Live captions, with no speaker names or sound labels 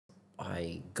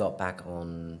I got back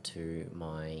on to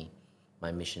my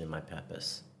mission and my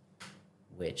purpose,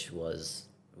 which is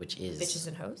Bitches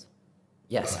and hoes?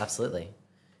 Yes, absolutely.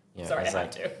 You know, Sorry, I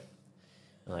had to.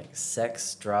 Like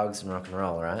sex, drugs, and rock and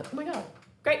roll, right? Oh my God.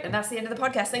 Great. And that's the end of the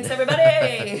podcast. Thanks,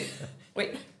 everybody.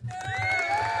 Wait.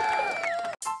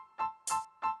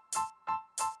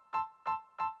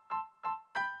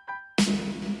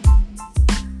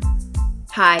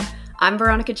 Hi, I'm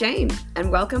Veronica Jane,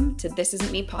 and welcome to This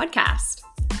Isn't Me podcast.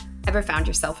 Ever found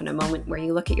yourself in a moment where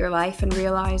you look at your life and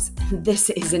realize, this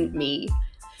isn't me?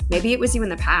 Maybe it was you in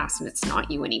the past and it's not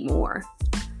you anymore.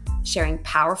 Sharing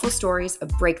powerful stories of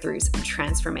breakthroughs and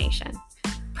transformation.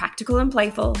 Practical and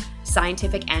playful,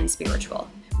 scientific and spiritual.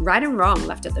 Right and wrong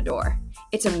left at the door.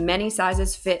 It's a many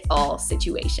sizes fit all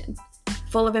situation.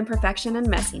 Full of imperfection and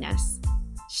messiness.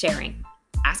 Sharing,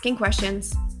 asking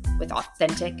questions with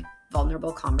authentic,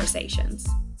 vulnerable conversations.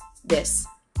 This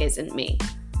isn't me.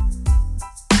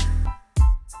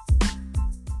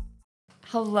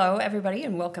 Hello, everybody,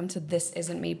 and welcome to This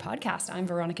Isn't Me podcast. I'm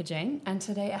Veronica Jane, and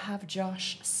today I have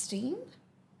Josh Steen.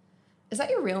 Is that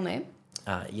your real name?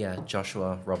 Yeah,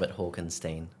 Joshua Robert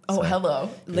Hawkenstein. Oh, hello.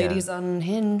 Yeah. Ladies on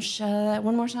Hinge,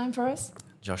 one more time for us.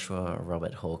 Joshua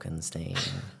Robert Hawkenstein.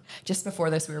 Just before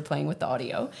this, we were playing with the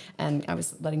audio, and I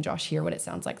was letting Josh hear what it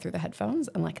sounds like through the headphones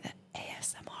and like the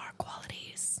ASMR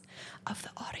qualities of the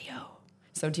audio.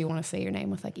 So do you want to say your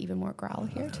name with like even more growl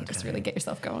here to just really get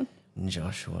yourself going?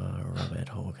 Joshua Robert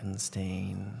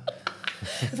Hawkenstein.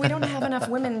 If we don't have enough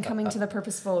women coming to the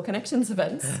Purposeful Connections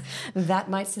events, that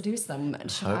might seduce them.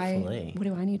 Hopefully. What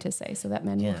do I need to say so that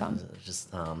men will come? Just,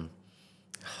 oh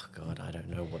God, I don't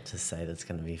know what to say that's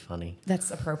going to be funny. That's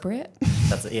appropriate.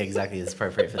 Yeah, exactly. It's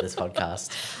appropriate for this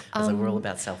podcast. Like we're all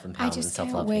about self-empowerment and I just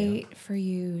self-love. can't wait for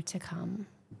you to come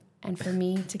and for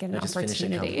me to get an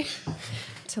opportunity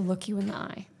to look you in the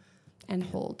eye and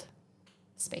hold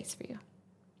space for you.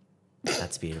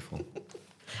 That's beautiful.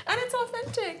 And it's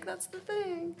authentic. That's the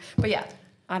thing. But yeah,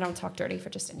 I don't talk dirty for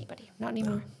just anybody. Not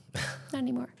anymore. Not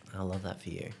anymore. I love that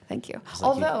for you. Thank you. Like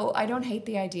Although I don't hate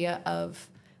the idea of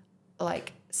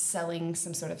like selling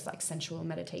some sort of like sensual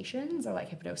meditations or like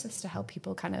hypnosis to help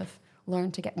people kind of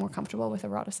learn to get more comfortable with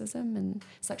eroticism and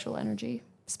sexual energy,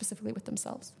 specifically with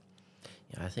themselves.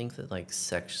 Yeah, I think that like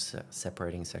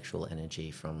separating sexual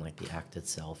energy from like the act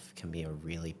itself can be a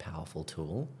really powerful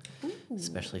tool,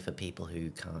 especially for people who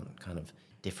can't kind of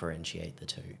differentiate the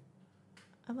two.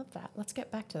 I love that. Let's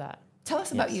get back to that. Tell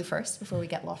us about you first before we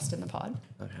get lost in the pod.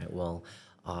 Okay, well,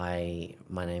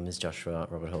 my name is Joshua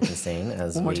Robert Hawkenstein,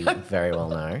 as we very well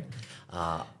know.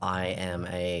 I am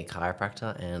a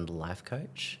chiropractor and life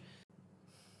coach.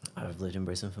 I've lived in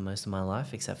Brisbane for most of my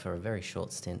life, except for a very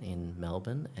short stint in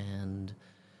Melbourne, and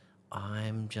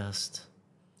I'm just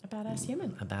a badass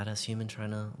human. A badass human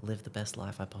trying to live the best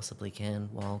life I possibly can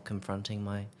while confronting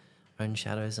my own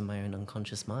shadows and my own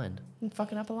unconscious mind. And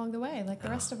fucking up along the way, like the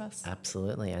rest of us.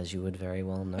 Absolutely, as you would very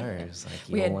well know. It's like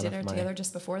we had dinner together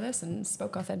just before this and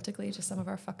spoke authentically to some of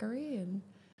our fuckery, and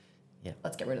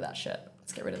let's get rid of that shit.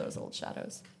 Let's get rid of those old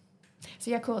shadows.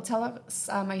 So yeah, cool. Tell us,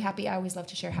 are you happy? I always love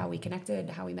to share how we connected,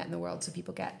 how we met in the world, so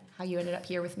people get how you ended up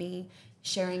here with me,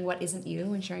 sharing what isn't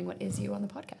you and sharing what is you on the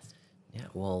podcast. Yeah,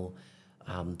 well,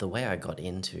 the way I got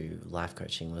into life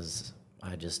coaching was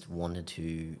I just wanted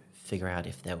to figure out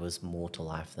if there was more to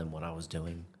life than what I was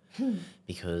doing.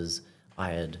 Because I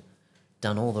had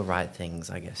done all the right things,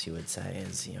 I guess you would say,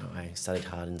 as, you know, I studied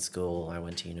hard in school, I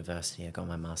went to university, I got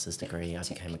my master's degree, I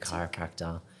became a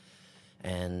chiropractor,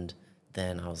 and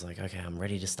then I was like, okay, I'm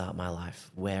ready to start my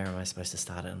life. Where am I supposed to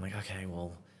start it? I'm like, okay,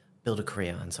 well, build a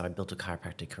career. And so I built a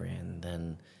chiropractic career, and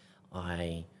then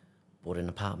I bought an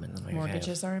apartment. I'm like,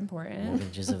 mortgages are important.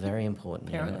 Mortgages are very important.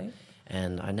 Apparently. You know?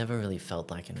 And I never really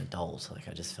felt like an adult. Like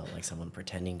I just felt like someone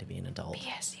pretending to be an adult.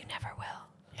 Yes, you never will.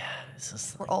 Yeah, it's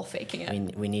just we're all faking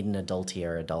it. We need an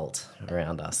adultier adult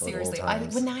around us. Seriously, at all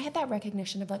times. when I had that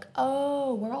recognition of like,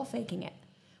 oh, we're all faking it.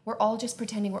 We're all just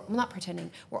pretending. We're not pretending.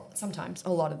 We're sometimes,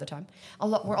 a lot of the time,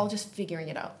 we're all just figuring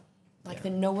it out. Like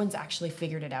no one's actually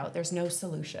figured it out. There's no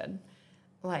solution.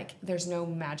 Like there's no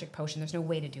magic potion. There's no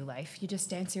way to do life. You just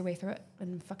dance your way through it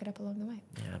and fuck it up along the way.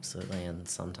 Yeah, absolutely. And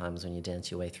sometimes when you dance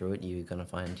your way through it, you're going to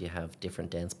find you have different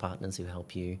dance partners who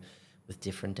help you with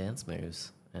different dance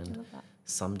moves. And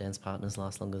some dance partners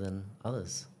last longer than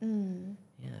others.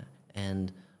 Yeah.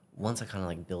 And once I kind of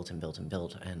like built,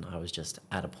 and I was just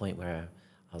at a point where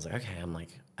I was like, okay, I'm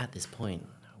like at this point,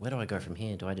 where do I go from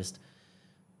here? Do I just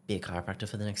be a chiropractor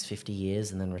for the next 50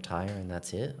 years and then retire and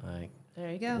that's it? Like,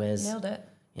 there you go. Nailed it.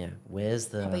 Yeah. Where's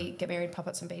the... Probably get married, pop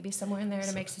out some babies somewhere in there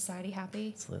to make society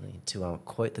happy. Absolutely. To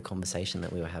quote the conversation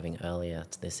that we were having earlier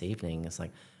this evening, it's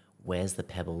like, where's the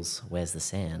pebbles, where's the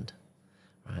sand,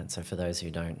 right? So for those who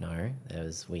don't know,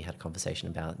 we had a conversation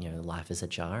about, life is a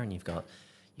jar, and you've got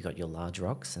your large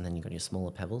rocks, and then you've got your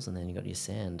smaller pebbles, and then you've got your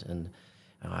sand. And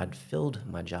I'd filled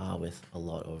my jar with a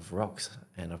lot of rocks,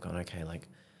 and I've gone, okay, like,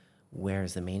 where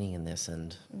is the meaning in this?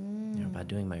 And by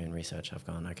doing my own research, I've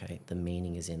gone, okay, the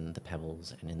meaning is in the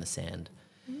pebbles and in the sand.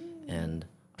 And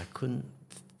I couldn't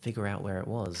figure out where it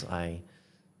was.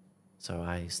 So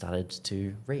I started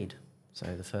to read. So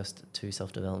the first 2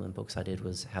 self-development books I did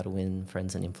was How to Win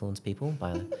Friends and Influence People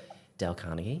by Dale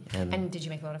Carnegie. And did you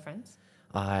make a lot of friends?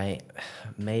 I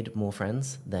made more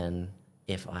friends than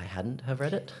if I hadn't have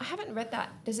read it. I haven't read that.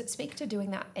 Does it speak to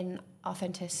doing that in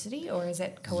authenticity, or is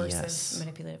it coercive, Yes.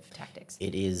 manipulative tactics?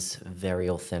 It is very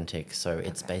authentic. So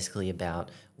it's basically about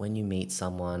when you meet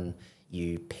someone,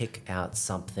 you pick out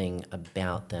something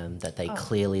about them that they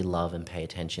clearly love and pay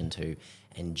attention to,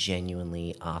 and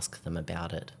genuinely ask them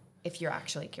about it. If you're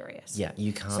actually curious. Yeah,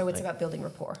 you can't. So it's about building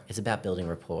rapport. It's about building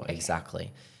rapport,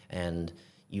 exactly. And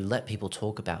you let people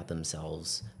talk about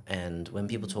themselves, and when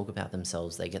people talk about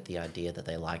themselves, they get the idea that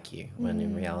they like you, when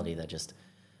in reality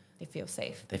They feel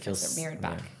safe. They feel they're mirrored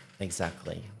back. Yeah,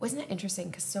 exactly. Wasn't it interesting?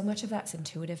 Because so much of that's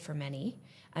intuitive for many,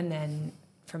 and then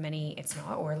for many it's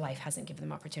not, or life hasn't given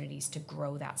them opportunities to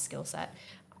grow that skill set.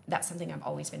 That's something I've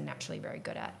always been naturally very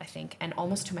good at, I think, and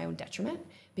almost to my own detriment,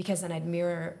 because then I'd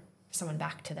mirror someone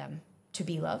back to them to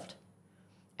be loved.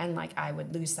 And like I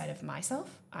would lose sight of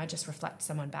myself. I'd just reflect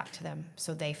someone back to them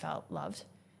so they felt loved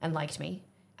and liked me.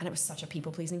 And it was such a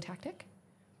people-pleasing tactic.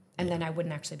 And then I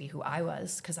wouldn't actually be who I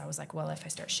was, because I was like, well, if I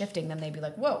start shifting, then they'd be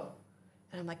like, whoa.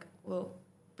 And I'm like, well,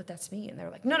 but that's me. And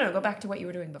they're like, no, go back to what you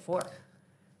were doing before.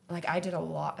 Like I did a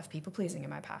lot of people-pleasing in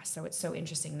my past. So it's so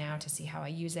interesting now to see how I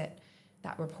use it,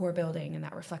 that rapport building and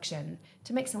that reflection,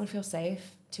 to make someone feel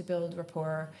safe, to build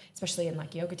rapport, especially in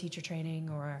like yoga teacher training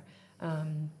or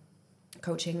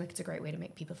coaching. Like it's a great way to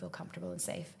make people feel comfortable and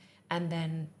safe, and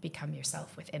then become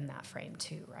yourself within that frame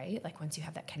too, right? Like once you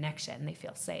have that connection, they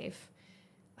feel safe.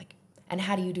 Like, and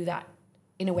how do you do that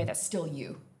in a way that's still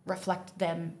you? Reflect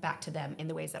them back to them in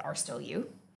the ways that are still you.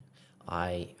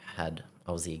 I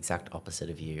was the exact opposite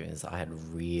of you, as I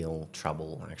had real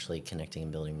trouble actually connecting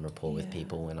and building rapport with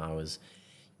people when I was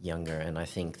younger. And I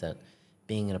think that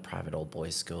being in a private old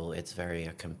boys school, it's very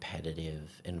a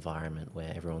competitive environment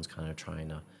where everyone's kind of trying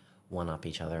to one-up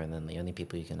each other, and then the only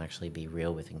people you can actually be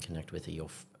real with and connect with are your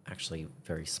actually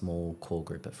very small core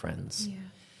group of friends. Yeah.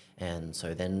 And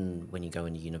so then when you go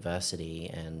into university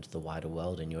and the wider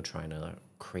world and you're trying to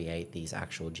create these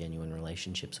actual genuine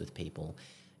relationships with people,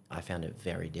 I found it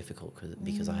very difficult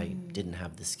because I didn't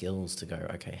have the skills to go,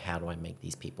 okay, how do I make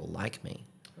these people like me?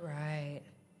 Right.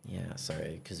 Yeah, so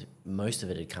because most of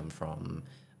it had come from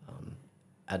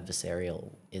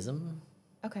adversarialism.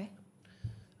 Okay.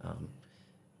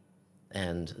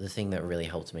 And the thing that really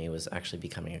helped me was actually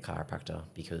becoming a chiropractor,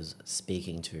 because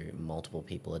speaking to multiple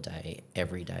people a day,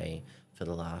 every day, for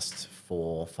the last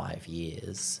 4 or 5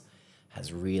 years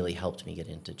has really helped me get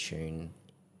into tune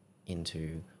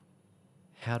into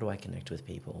how do I connect with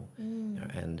people.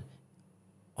 And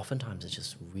oftentimes it's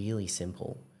just really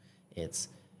simple. It's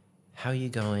how are you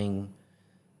going,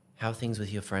 how are things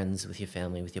with your friends, with your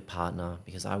family, with your partner,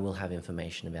 because I will have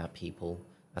information about people.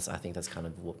 I think that's kind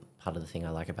of part of the thing I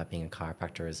like about being a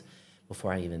chiropractor is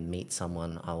before I even meet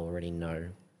someone, I'll already know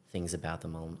things about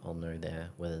them. I'll know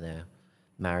whether they're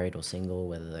married or single,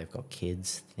 whether they've got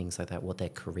kids, things like that, what their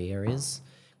career is.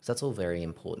 Because that's all very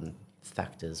important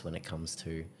factors when it comes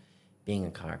to being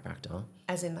a chiropractor.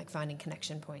 As in like finding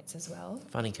connection points as well.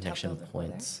 Finding connection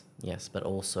points, yes, but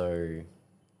also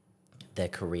their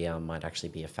career might actually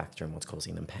be a factor in what's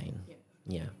causing them pain.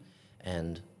 Yeah.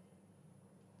 And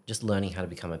just learning how to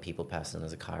become a people person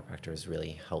as a chiropractor has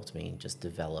really helped me just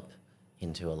develop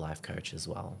into a life coach as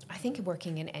well. I think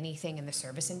working in anything in the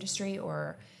service industry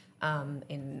or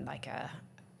in like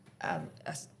a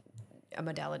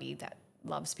modality that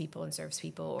loves people and serves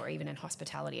people, or even in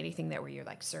hospitality, anything that where you're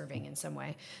like serving in some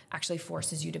way, actually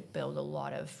forces you to build a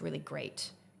lot of really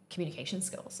great communication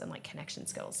skills and like connection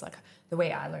skills. Like the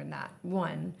way I learned that,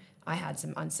 one, I had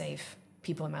some unsafe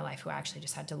people in my life who I actually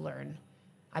just had to learn.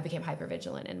 I became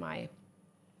hypervigilant in my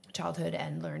childhood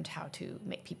and learned how to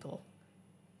make people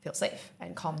feel safe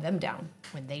and calm them down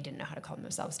when they didn't know how to calm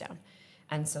themselves down.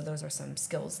 And so those are some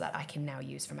skills that I can now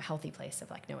use from a healthy place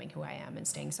of like knowing who I am and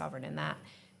staying sovereign in that.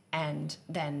 And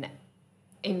then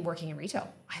in working in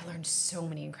retail, I learned so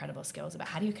many incredible skills about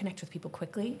how do you connect with people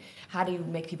quickly? How do you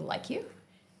make people like you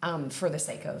for the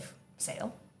sake of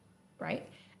sale, right?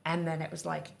 And then it was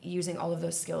like using all of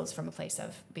those skills from a place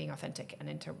of being authentic and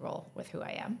integral with who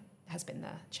I am has been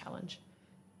the challenge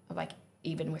of like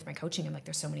even with my coaching, I'm like,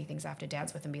 there's so many things I have to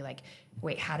dance with and be like,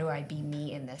 wait, how do I be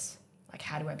me in this? Like,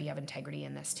 how do I have integrity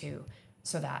in this too?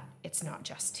 So that it's not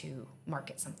just to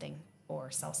market something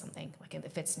or sell something. Like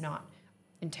if it's not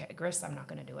integrous, I'm not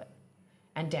going to do it.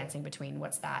 And dancing between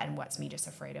what's that and what's me just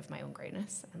afraid of my own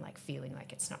greatness and like feeling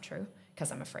like it's not true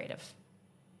because I'm afraid of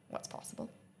what's possible.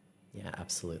 Yeah,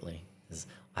 absolutely. 'Cause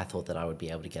I thought that I would be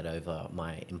able to get over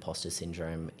my imposter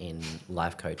syndrome in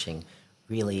life coaching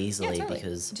really easily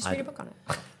because just read a book on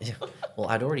it. Yeah, well,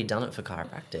 I'd already done it for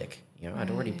chiropractic. I'd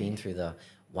already been through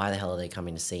why the hell are they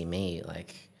coming to see me?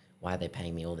 Like, why are they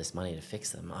paying me all this money to fix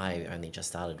them? I only just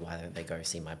started. Why don't they go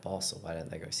see my boss, or why don't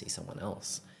they go see someone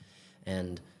else?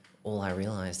 And all I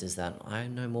realized is that I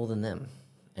know more than them.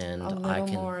 And a little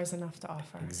more is enough to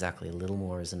offer. Exactly. A little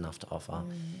more is enough to offer.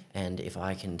 And if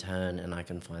I can turn and I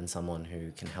can find someone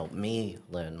who can help me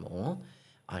learn more,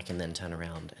 I can then turn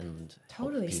around and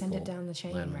totally send it down the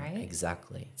chain, right?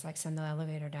 Exactly. It's like send the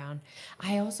elevator down.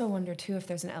 I also wonder too if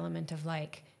there's an element of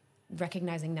like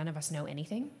recognizing none of us know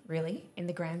anything really in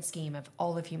the grand scheme of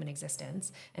all of human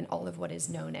existence and all of what is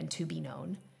known and to be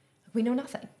known. We know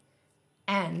nothing.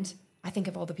 And I think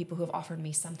of all the people who have offered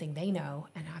me something they know,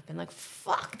 and I've been like,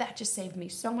 fuck, that just saved me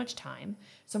so much time,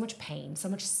 so much pain, so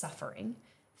much suffering.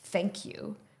 Thank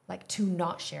you. Like, to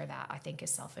not share that, I think,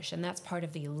 is selfish. And that's part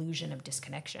of the illusion of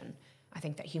disconnection, I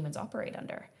think, that humans operate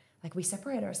under. Like, we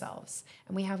separate ourselves,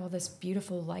 and we have all this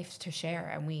beautiful life to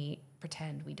share, and we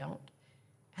pretend we don't.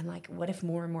 And, like, what if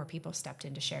more and more people stepped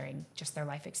into sharing just their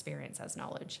life experience as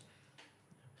knowledge?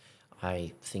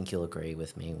 I think you'll agree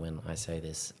with me when I say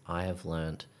this. I have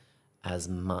learned as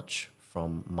much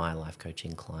from my life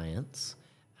coaching clients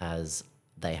as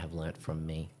they have learnt from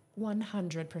me.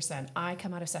 100%. I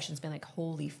come out of sessions being like,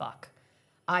 holy fuck.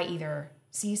 I either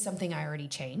see something I already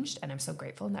changed and I'm so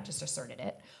grateful and that just asserted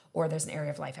it, or there's an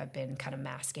area of life I've been kind of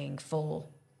masking,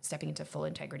 stepping into full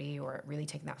integrity or really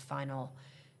taking that final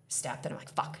step that I'm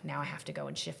like, fuck, now I have to go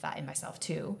and shift that in myself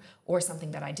too. Or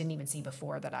something that I didn't even see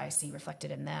before that I see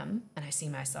reflected in them and I see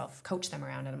myself coach them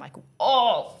around and I'm like,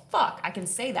 oh, fuck, I can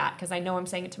say that because I know I'm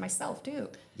saying it to myself too.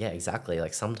 Yeah, exactly.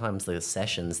 Like sometimes the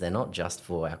sessions, they're not just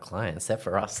for our clients, they're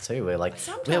for us too. We're like,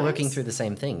 we're working through the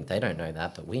same thing. They don't know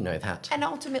that, but we know that. And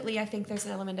ultimately, I think there's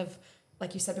an element of,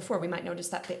 like you said before, we might notice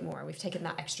that bit more. We've taken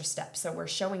that extra step. So we're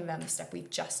showing them the step we've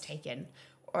just taken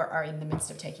or are in the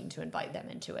midst of taking to invite them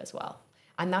into as well.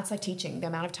 And that's like teaching. The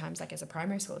amount of times, like as a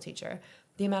primary school teacher,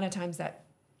 the amount of times that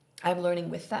I'm learning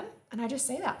with them, and I just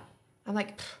say that. I'm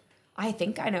like, I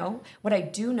think I know. What I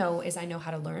do know is I know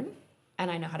how to learn and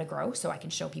I know how to grow, so I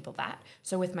can show people that.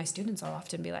 So with my students, I'll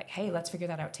often be like, hey, let's figure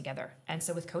that out together. And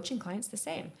so with coaching clients, the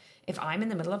same. If I'm in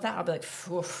the middle of that, I'll be like,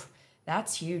 oof,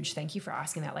 that's huge. Thank you for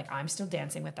asking that. Like, I'm still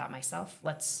dancing with that myself.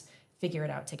 Let's figure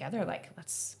it out together. Like,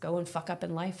 let's go and fuck up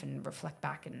in life and reflect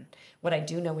back. And what I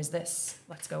do know is this.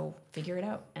 Let's go figure it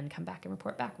out and come back and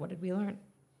report back. What did we learn?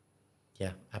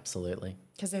 Yeah, absolutely.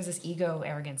 Because there's this ego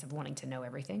arrogance of wanting to know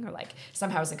everything, or like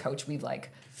somehow as a coach we've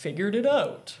like figured it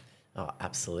out. Oh,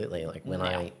 absolutely. Like when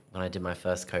I did my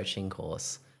first coaching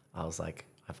course, I was like,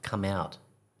 I've come out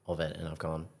of it and I've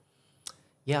gone,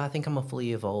 yeah, I think I'm a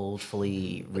fully evolved,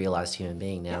 fully realized human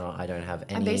being now. Yeah. I don't have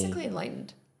any... I'm basically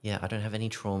enlightened. Yeah, I don't have any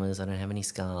traumas. I don't have any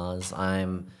scars.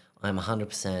 I'm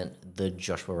 100% the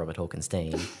Joshua Robert Hawkins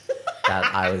Steen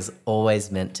that I was always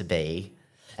meant to be.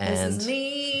 And this is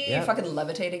me, fucking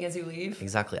levitating as you leave.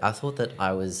 Exactly. I thought that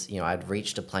I was, I'd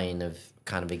reached a plane of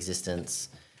kind of existence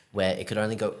where it could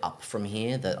only go up from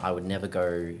here, that I would never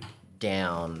go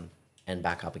down and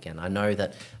back up again. I know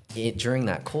that during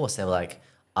that course, they were like,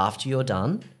 after you're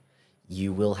done,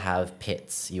 you will have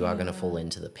pits. You are going to fall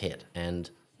into the pit. And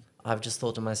I've just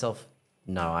thought to myself,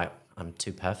 no, I'm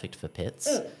too perfect for pits.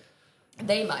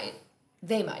 They might.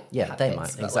 Yeah, they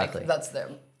might. Exactly. Like, that's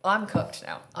them. I'm cooked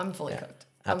now. I'm fully cooked.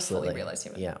 Absolutely. I'm fully realized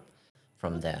human. Yeah.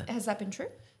 From there. Has that been true?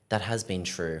 That has been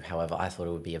true. However, I thought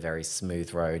it would be a very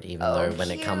smooth road, even though when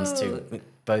it comes to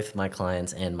both my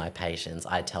clients and my patients,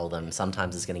 I tell them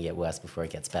sometimes it's going to get worse before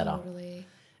it gets better. Totally.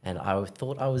 And I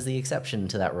thought I was the exception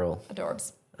to that rule.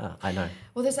 Adorbs. I know.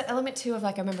 Well, there's an element too of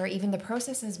like, I remember even the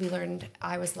processes we learned,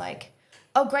 I was like,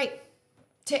 oh, great,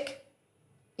 tick.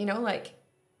 Like,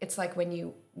 it's like when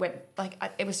you went, like,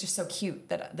 it was just so cute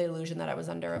that the illusion that I was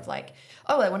under of like,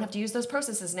 oh, I won't have to use those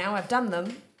processes now. I've done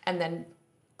them. And then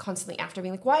constantly after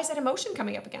being like, why is that emotion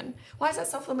coming up again? Why is that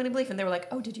self-limiting belief? And they were like,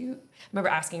 oh, did you? I remember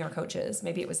asking our coaches,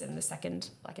 maybe it was in the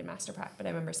second, like in Master Prac, but I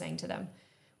remember saying to them,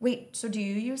 wait, so do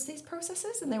you use these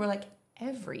processes? And they were like,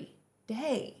 every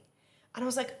day. And I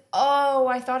was like, oh,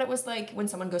 I thought it was like when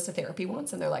someone goes to therapy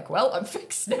once and they're like, well, I'm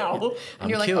fixed now. And I'm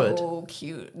you're cured. like, oh,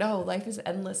 cute. No, life is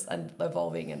endless and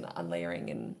evolving and unlayering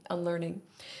and unlearning.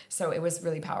 So it was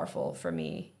really powerful for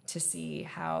me to see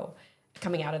how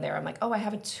coming out of there, I'm like, oh, I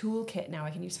have a toolkit now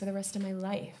I can use for the rest of my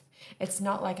life. It's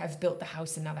not like I've built the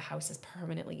house and now the house is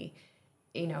permanently,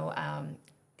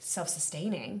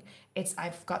 self-sustaining. It's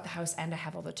I've got the house and I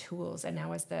have all the tools, and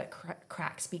now as the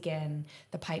cracks begin,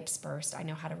 the pipes burst, I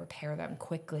know how to repair them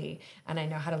quickly, and I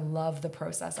know how to love the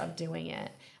process of doing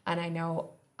it, and I know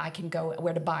I can go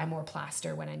where to buy more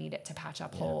plaster when I need it to patch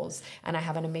up holes, and I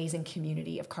have an amazing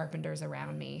community of carpenters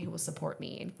around me who will support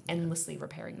me in endlessly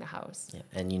repairing the house. Yeah.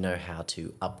 And you know how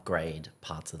to upgrade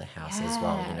parts of the house as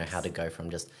well. You know how to go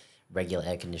from just regular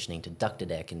air conditioning to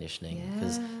ducted air conditioning,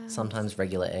 because sometimes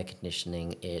regular air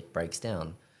conditioning, it breaks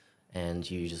down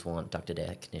and you just want ducted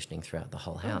air conditioning throughout the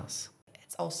whole house.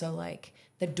 It's also like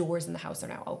the doors in the house are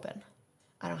now open.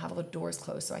 I don't have all the doors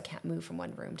closed, so I can't move from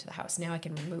one room to the house. Now I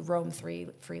can roam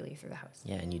freely through the house.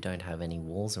 Yeah, and you don't have any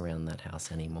walls around that house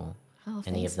anymore. Oh,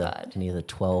 any thanks, bud. of the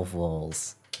 12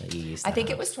 walls that you used to I think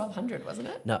have. it was 1,200, wasn't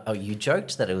it? No, you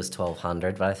joked that it was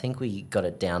 1,200, but I think we got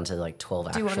it down to like 12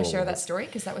 actual. Do you want to share that walls. story?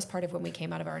 Because that was part of when we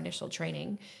came out of our initial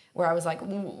training, where I was like,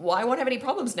 well, I won't have any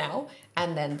problems now.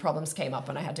 And then problems came up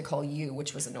and I had to call you,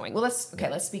 which was annoying. Well,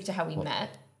 let's speak to how we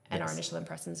met and our initial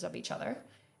impressions of each other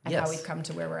and how we've come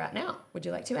to where we're at now. Would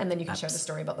you like to? And then you can share the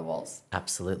story about the walls.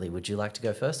 Absolutely. Would you like to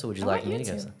go first, or would you like me to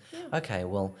go first? Yeah. Okay,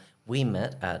 well, we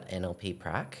met at NLP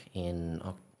Prac in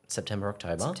September,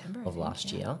 October of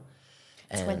last year.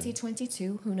 And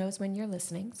 2022, who knows when you're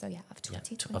listening. So of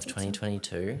 2022. Of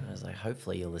 2022. I was like,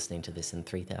 hopefully you're listening to this in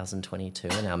 3022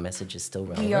 and our message is still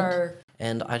relevant. We are.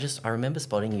 And I remember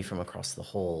spotting you from across the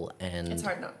hall, and It's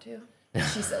hard not to.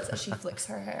 She says as she flicks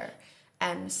her hair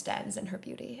and stands in her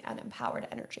beauty and empowered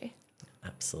energy.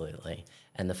 Absolutely.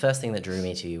 And the first thing that drew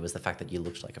me to you was the fact that you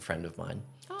looked like a friend of mine.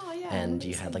 Oh, yeah. And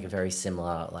you had like a very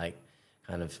similar, like,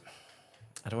 kind of,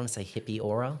 I don't want to say hippie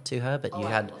aura to her, but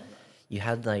you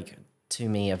had like, to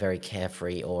me, a very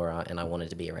carefree aura, and I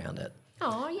wanted to be around it.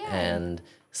 Oh, yeah. And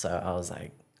so I was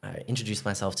like, I introduced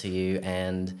myself to you,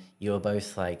 and you were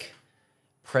both like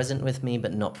present with me,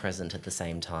 but not present at the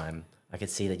same time. I could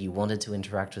see that you wanted to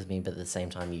interact with me, but at the same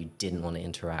time you didn't want to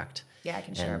interact. Yeah, I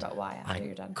can share about why after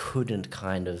you're done. I couldn't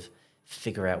kind of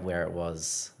figure out where it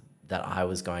was that I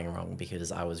was going wrong,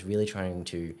 because I was really trying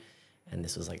to, and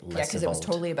this was like less because it was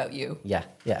totally about you. Yeah.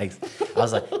 I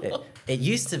was like, it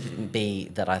used to be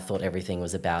that I thought everything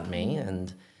was about me,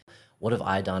 and what have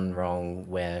I done wrong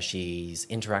where she's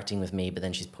interacting with me, but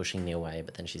then she's pushing me away,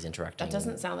 but then she's interacting. That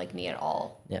doesn't sound like me at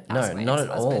all. Yeah, no, not at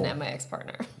all. Husband and my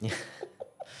ex-partner. Yeah.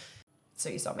 So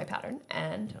you saw my pattern,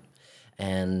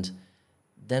 and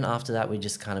then after that, we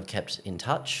just kind of kept in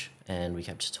touch, and we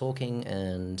kept talking.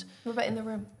 And what about in the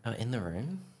room? In the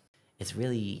room,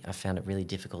 I found it really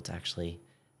difficult to actually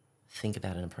think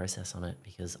about it and process on it,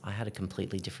 because I had a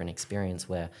completely different experience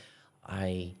where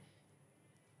I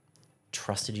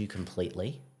trusted you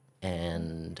completely,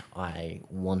 and I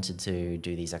wanted to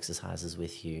do these exercises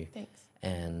with you. Thanks.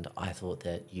 And I thought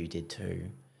that you did too,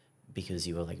 because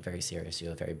you were like very serious, you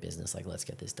were very business, like, let's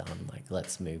get this done, like,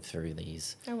 let's move through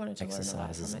these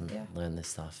exercises and learn this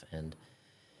stuff. And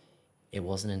it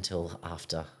wasn't until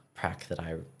after prac that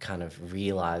I kind of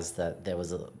realized that there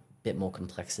was a bit more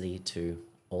complexity to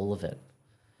all of it,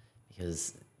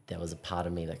 because there was a part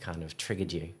of me that kind of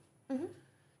triggered you. Mm-hmm.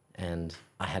 And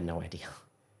I had no idea.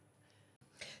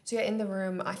 So in the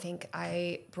room, I think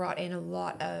I brought in a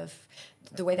lot of,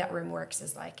 the way that room works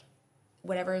is like,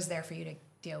 whatever is there for you to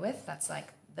deal with, that's like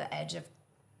the edge of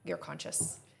your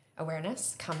conscious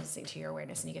awareness comes into your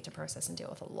awareness, and you get to process and deal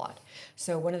with a lot.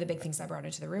 So one of the big things I brought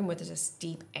into the room with is this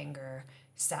deep anger,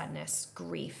 sadness,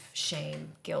 grief,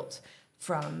 shame, guilt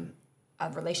from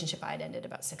a relationship I had ended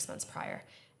about 6 months prior.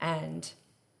 And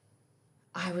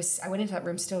I went into that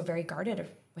room still very guarded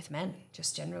with men,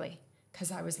 just generally,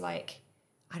 because I was like,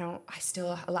 I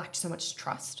still lacked so much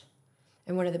trust.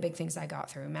 And one of the big things I got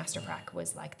through Master Prac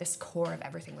was like, this core of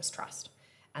everything was trust.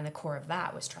 And the core of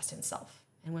that was trust in self.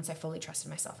 And once I fully trusted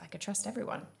myself, I could trust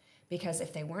everyone. Because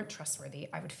if they weren't trustworthy,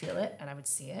 I would feel it, and I would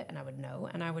see it, and I would know,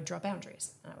 and I would draw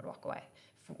boundaries, and I would walk away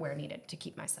from where needed to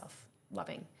keep myself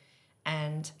loving.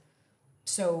 And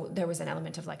so there was an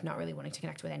element of like not really wanting to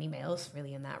connect with any males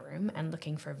really in that room, and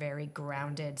looking for very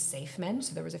grounded, safe men.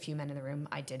 So there was a few men in the room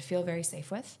I did feel very safe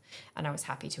with, and I was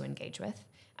happy to engage with.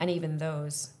 And even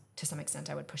those, to some extent,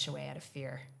 I would push away out of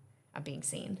fear of being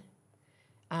seen.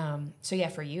 So yeah,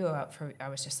 for you, I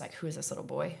was just like, who is this little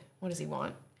boy? What does he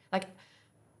want? Like,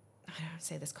 I don't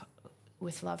say this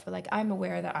with love, but like I'm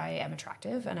aware that I am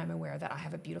attractive and I'm aware that I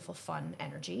have a beautiful, fun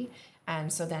energy.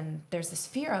 And so then there's this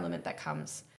fear element that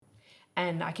comes,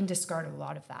 and I can discard a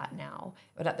lot of that now.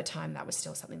 But at the time, that was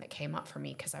still something that came up for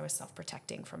me because I was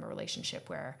self-protecting from a relationship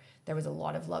where there was a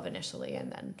lot of love initially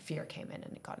and then fear came in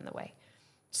and it got in the way.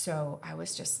 So I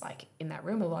was just like in that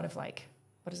room, a lot of like,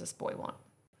 what does this boy want?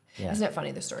 Yeah. Isn't it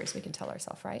funny, the stories we can tell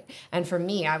ourselves, right? And for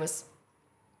me, I was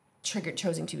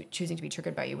choosing to be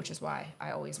triggered by you, which is why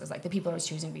I always was like, the people I was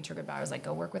choosing to be triggered by, I was like,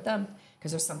 go work with them,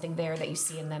 because there's something there that you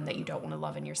see in them that you don't want to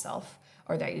love in yourself,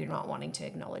 or that you're not wanting to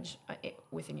acknowledge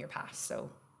within your past.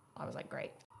 So I was like,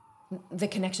 great. The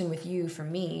connection with you, for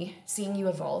me, seeing you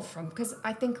evolve from, because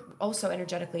I think also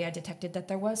energetically I detected that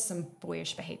there was some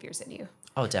boyish behaviors in you.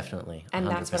 Oh, definitely. 100%. And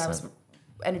that's what I was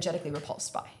energetically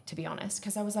repulsed by, to be honest,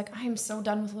 because I was like, I am so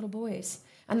done with little boys.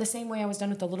 And the same way I was done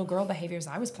with the little girl behaviors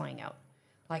I was playing out.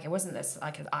 Like, it wasn't this,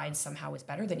 like, I somehow was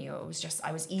better than you. It was just,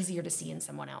 I was easier to see in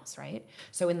someone else, right?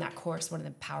 So in that course, one of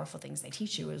the powerful things they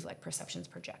teach you is, like, perception's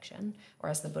projection, or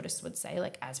as the Buddhists would say,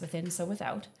 like, as within, so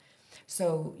without.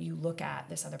 So you look at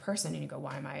this other person and you go,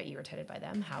 why am I irritated by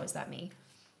them? How is that me?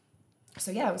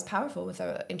 So yeah, it was powerful with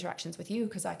the interactions with you,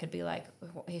 because I could be like,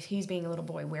 if he's being a little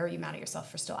boy, where are you mad at yourself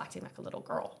for still acting like a little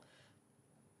girl?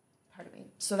 Pardon me.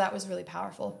 So that was really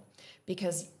powerful,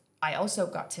 because I also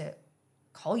got to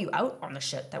call you out on the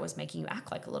shit that was making you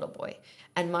act like a little boy.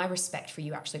 And my respect for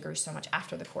you actually grew so much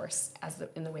after the course,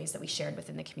 in the ways that we shared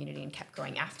within the community and kept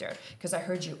growing after, because I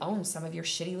heard you own some of your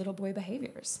shitty little boy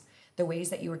behaviors. The ways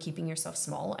that you were keeping yourself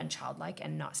small and childlike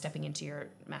and not stepping into your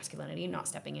masculinity, not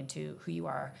stepping into who you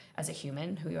are as a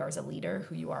human, who you are as a leader,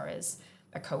 who you are as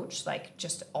a coach, like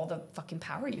just all the fucking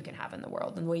power you can have in the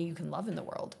world and the way you can love in the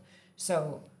world.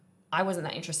 So I wasn't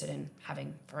that interested in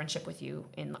having friendship with you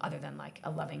in other than like a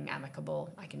loving,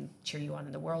 amicable, I can cheer you on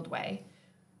in the world way,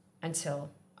 until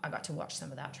I got to watch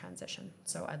some of that transition.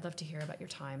 So I'd love to hear about your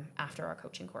time after our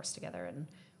coaching course together and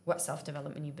what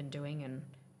self-development you've been doing and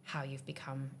how you've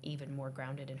become even more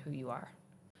grounded in who you are.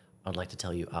 I'd like to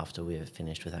tell you after we've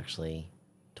finished with actually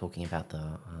talking about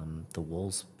the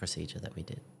walls procedure that we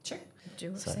did. Sure.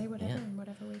 Say whatever in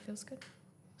whatever way feels good.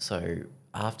 So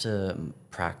after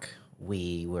prac,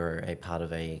 we were a part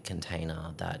of a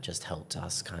container that just helped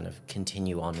us kind of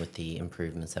continue on with the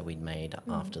improvements that we'd made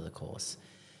after the course.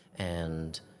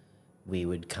 And we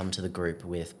would come to the group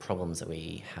with problems that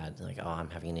we had, like, oh,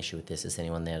 I'm having an issue with this. Is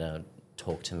anyone there to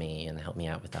talk to me and help me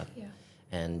out with that? Yeah.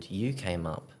 And you came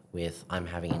up with, I'm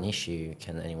having an issue.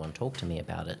 Can anyone talk to me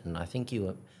about it? And I think it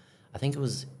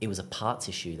was a parts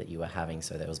issue that you were having.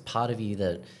 So there was part of you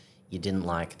that you didn't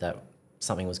like that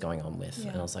something was going on with. Yeah.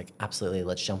 And I was like, absolutely,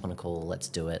 let's jump on a call, let's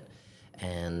do it.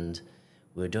 And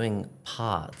we were doing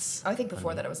parts. I think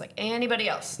before that it was like, anybody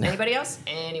else? Anybody else?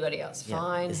 Anybody else? Yeah.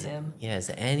 Find him. Yeah, is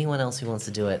there anyone else who wants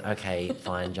to do it? Okay,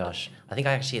 fine, Josh. I think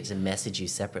I actually had to message you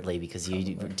separately because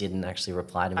you didn't actually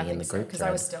reply to me in the group because I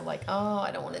was still like, oh,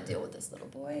 I don't want to deal with this little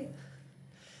boy.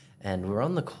 And we're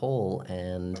on the call,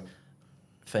 and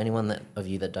for anyone of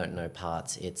you that don't know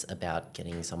parts, it's about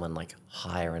getting someone like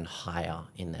higher and higher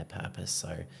in their purpose.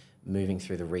 So moving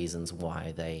through the reasons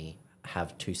why they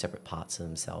have two separate parts of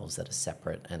themselves that are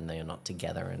separate and they are not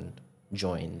together and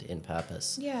joined in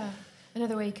purpose. Yeah.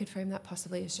 Another way you could frame that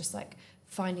possibly is just like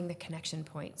finding the connection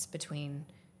points between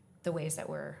the ways that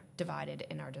we're divided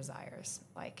in our desires.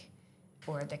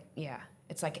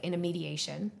 It's like in a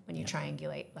mediation when you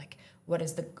triangulate, like what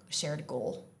is the shared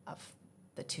goal of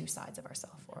the two sides of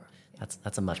ourselves?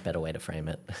 That's a much better way to frame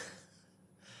it.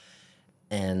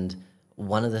 And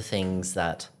one of the things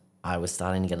that I was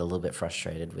starting to get a little bit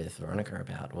frustrated with Veronica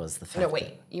about was the fact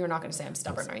you're not going to say I'm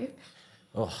stubborn, are you?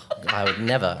 Oh, I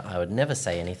would never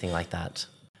say anything like that.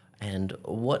 And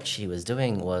what she was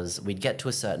doing was we'd get to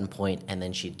a certain point and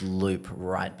then she'd loop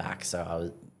right back.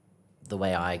 So the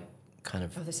way I kind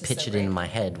of pictured it in my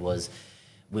head was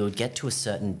we would get to a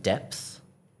certain depth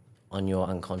on your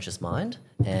unconscious mind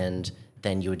and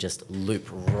then you would just loop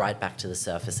right back to the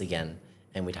surface again.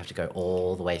 And we'd have to go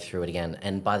all the way through it again.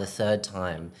 And by the third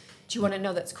time... Do you want to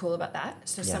know that's cool about that?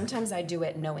 So sometimes I do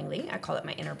it knowingly. I call it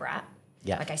my inner brat.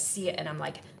 Yeah. Like I see it and I'm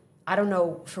like, I don't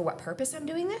know for what purpose I'm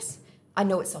doing this. I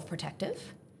know it's self-protective,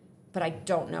 but I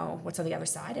don't know what's on the other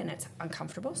side and it's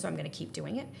uncomfortable, so I'm going to keep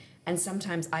doing it. And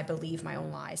sometimes I believe my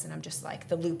own lies and I'm just like,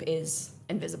 the loop is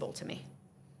invisible to me.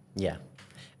 Yeah.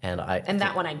 And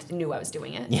that one I knew I was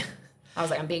doing it. Yeah. I was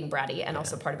like, I'm being bratty, and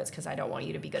also part of it's because I don't want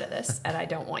you to be good at this, and I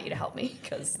don't want you to help me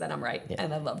because then I'm right,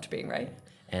 and I loved being right.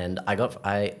 And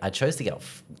I chose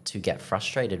to get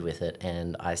frustrated with it,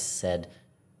 and I said,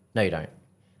 no, you don't.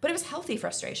 But it was healthy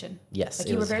frustration. Yes, like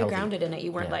you were very grounded in it.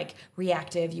 You weren't like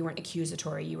reactive. You weren't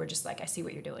accusatory. You were just like, I see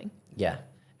what you're doing. Yeah,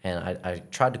 And I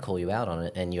tried to call you out on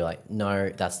it, and you're like, no,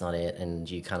 that's not it. And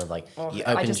you kind of like, you opened your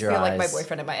eyes. I just feel like my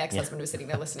boyfriend and my ex-husband was sitting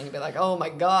there listening and be like, oh my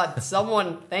God,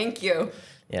 someone, thank you.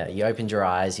 Yeah, you opened your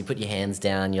eyes, you put your hands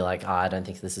down, you're like, I don't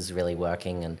think this is really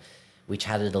working. And we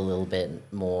chatted a little bit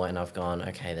more, and I've gone,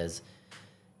 okay,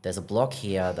 there's a block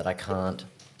here that I can't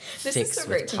This fix is so with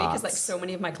great to me because parts. like so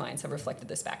many of my clients have reflected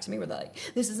this back to me where they're like,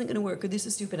 this isn't going to work or this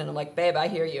is stupid. And I'm like, babe, I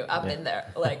hear you. I've been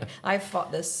there. Like I've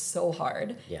fought this so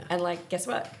hard. Yeah. And like, guess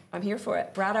what? I'm here for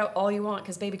it. Brat out all you want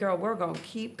because baby girl, we're going to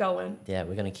keep going. Yeah,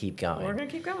 we're going to keep going. We're going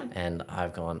to keep going. And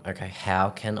I've gone, okay, how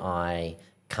can I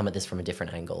come at this from a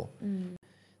different angle?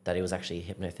 That it was actually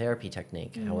a hypnotherapy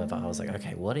technique. However, I was like,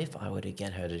 okay, what if I were to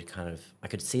get her to kind of, I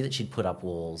could see that she'd put up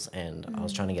walls, and I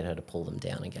was trying to get her to pull them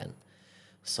down again.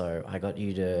 So I got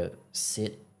you to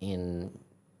sit in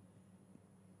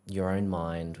your own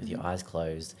mind with your eyes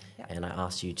closed, and I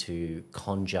asked you to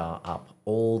conjure up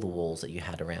all the walls that you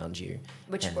had around you.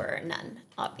 Which were none,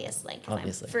 obviously, because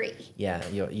Obviously. I'm free. Yeah,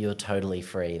 you're totally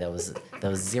free. There was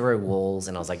 0 walls,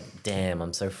 and I was like, damn,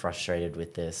 I'm so frustrated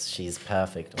with this. She's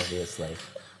perfect, obviously.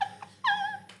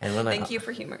 And when Thank you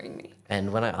for humoring me.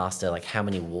 And when I asked her like how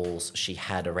many walls she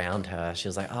had around her, she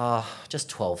was like, oh, just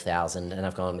 12,000. And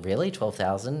I've gone, really,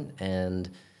 12,000? And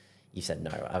you said, no,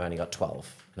 I've only got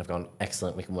 12. And I've gone,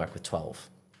 excellent, we can work with 12.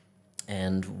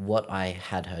 And what I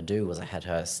had her do was I had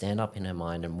her stand up in her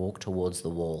mind and walk towards the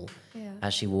wall. Yeah.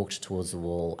 As she walked towards the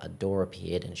wall, a door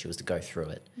appeared and she was to go through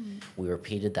it. We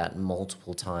repeated that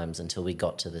multiple times until we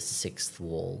got to the 6th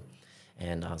wall.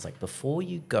 And I was like, before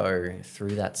you go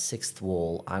through that 6th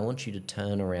wall, I want you to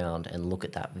turn around and look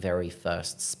at that very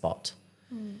first spot.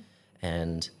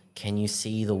 And can you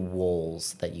see the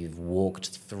walls that you've walked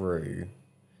through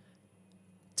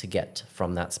to get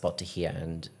from that spot to here?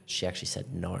 And she actually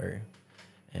said no.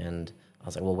 And I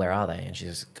was like, well, where are they? And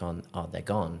she's gone, oh, they're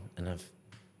gone. And I've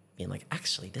been like,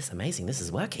 actually, this is amazing. This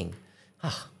is working.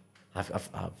 Oh,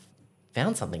 I've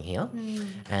found something here.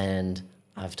 And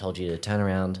I've told you to turn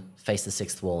around, face the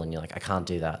 6th wall, and you're like, I can't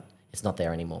do that. It's not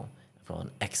there anymore. I've gone,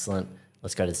 excellent.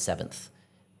 Let's go to the 7th.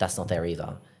 That's not there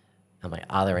either. I'm like,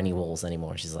 are there any walls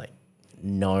anymore? And she's like,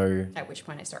 no. At which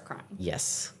point I start crying.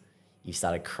 Yes. You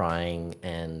started crying,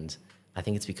 and I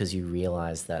think it's because you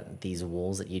realized that these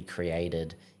walls that you'd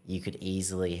created, you could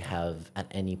easily have at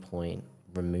any point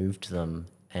removed them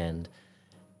and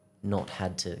not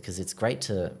had to, because it's great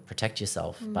to protect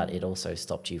yourself, but it also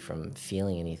stopped you from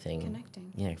feeling anything.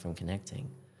 Connecting. Yeah, from connecting.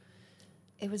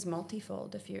 It was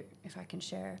multifold, if I can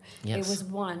share. Yes. It was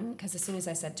one, because as soon as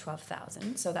I said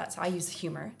 12,000, so I use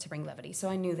humor to bring levity. So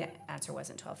I knew the answer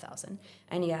wasn't 12,000.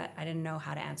 And yet I didn't know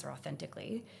how to answer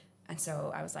authentically. And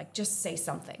so I was like, just say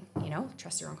something,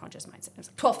 trust your unconscious mindset. I was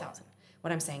like, 12,000.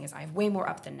 What I'm saying is I have way more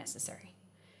up than necessary.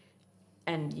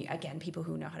 And again, people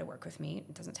who know how to work with me,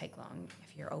 it doesn't take long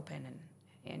if you're open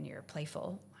and you're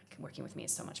playful. Like working with me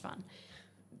is so much fun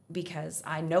because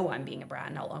I know I'm being a brat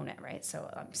and I'll own it, right? So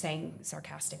I'm saying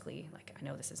sarcastically, like, I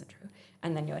know this isn't true.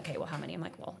 And then you're like, okay, well, how many? I'm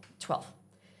like, well, 12.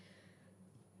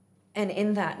 And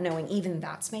in that, knowing even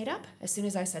that's made up, as soon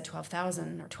as I said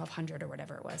 12,000 or 1,200 or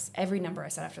whatever it was, every number I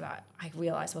said after that, I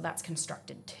realized, well, that's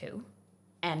constructed too,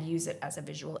 and use it as a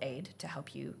visual aid to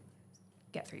help you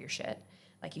get through your shit.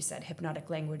 Like you said, hypnotic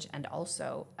language, and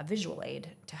also a visual aid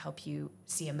to help you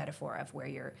see a metaphor of where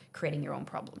you're creating your own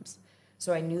problems.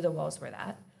 So I knew the walls were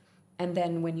that. And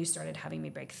then when you started having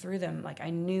me break through them, like I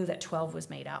knew that 12 was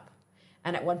made up.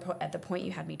 And at the point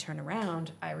you had me turn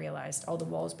around, I realized all the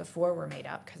walls before were made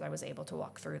up because I was able to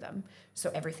walk through them.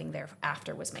 So everything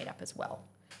thereafter was made up as well.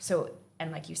 So,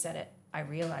 and like you said it, I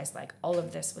realized like all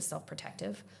of this was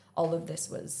self-protective. All of this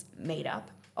was made up.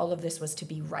 All of this was to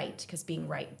be right, because being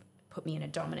right put me in a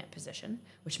dominant position,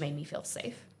 which made me feel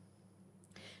safe.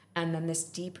 And then this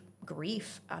deep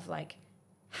grief of like,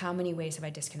 how many ways have I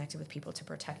disconnected with people to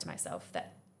protect myself,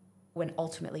 that when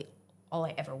ultimately all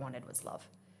I ever wanted was love.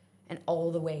 And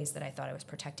all the ways that I thought I was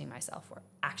protecting myself were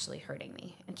actually hurting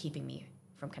me and keeping me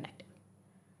from connecting.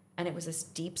 And it was this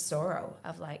deep sorrow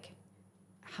of like,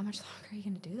 how much longer are you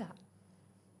going to do that?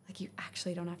 Like, you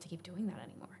actually don't have to keep doing that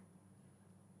anymore.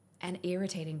 And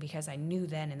irritating, because I knew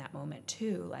then in that moment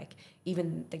too, like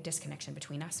even the disconnection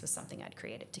between us was something I'd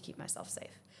created to keep myself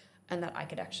safe. And that I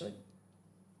could actually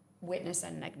witness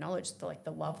and acknowledge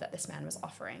the love that this man was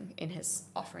offering in his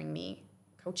offering me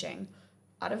coaching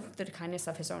out of the kindness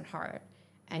of his own heart.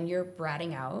 And you're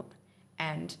bratting out,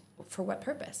 and for what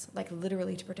purpose? Like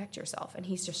literally to protect yourself. And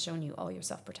he's just shown you all your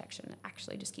self-protection. It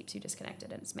actually just keeps you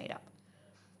disconnected, and it's made up.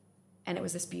 And it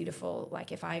was this beautiful,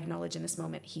 like, if I acknowledge in this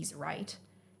moment he's right,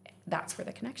 that's where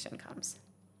the connection comes.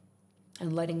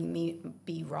 And letting me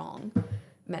be wrong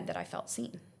meant that I felt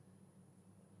seen. And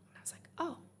I was like,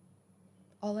 oh,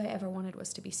 all I ever wanted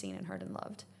was to be seen and heard and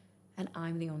loved. And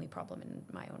I'm the only problem in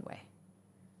my own way.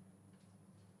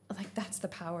 Like, that's the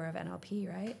power of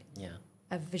NLP, right? Yeah.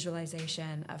 Of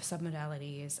visualization, of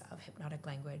submodalities, of hypnotic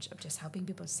language, of just helping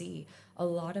people see a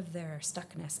lot of their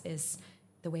stuckness is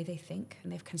the way they think,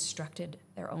 and they've constructed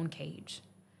their own cage,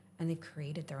 and they've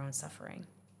created their own suffering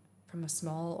from a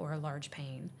small or a large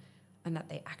pain, and that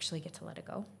they actually get to let it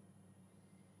go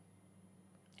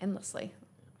endlessly.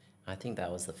 I think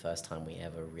that was the first time we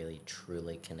ever really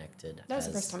truly connected. That was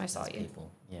the first time I saw you.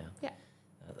 People. Yeah. Yeah.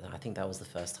 I think that was the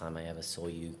first time I ever saw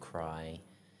you cry.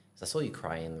 Because I saw you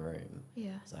cry in the room.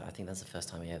 Yeah. So I think that's the first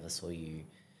time I ever saw you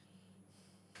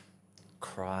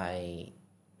cry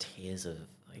tears of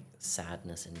like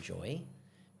sadness and joy.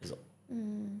 Because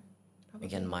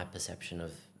again, my perception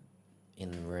of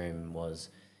in the room was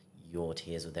your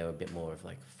tears, they were a bit more of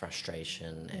like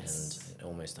frustration and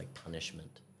almost like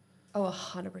punishment. Oh,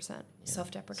 100%.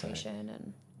 Self-deprecation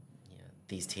and... Yeah,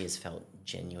 these tears felt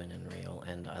genuine and real,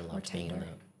 and I loved being in the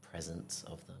presence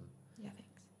of them. Yeah,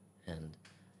 thanks. And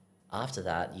after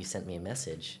that, you sent me a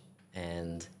message,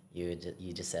 and you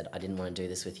just said, I didn't want to do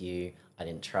this with you, I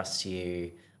didn't trust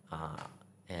you,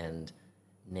 and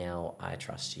now I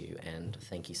trust you, and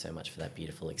thank you so much for that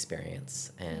beautiful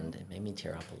experience. And it made me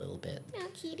tear up a little bit. Oh,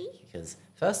 kitty. Because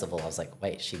first of all, I was like,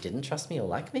 wait, she didn't trust me or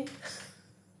like me?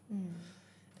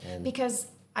 And because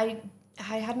I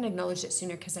hadn't acknowledged it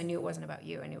sooner because I knew it wasn't about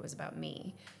you. I knew it was about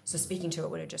me. So speaking to it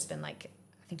would have just been like,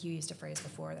 I think you used a phrase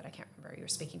before that I can't remember. You were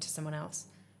speaking to someone else.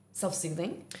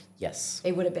 Self-soothing. Yes.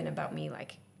 It would have been about me,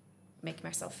 like, making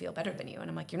myself feel better than you.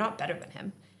 And I'm like, you're not better than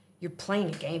him. You're playing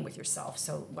a game with yourself.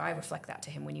 So why reflect that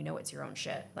to him when you know it's your own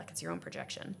shit? Like, it's your own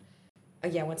projection.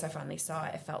 Yeah, once I finally saw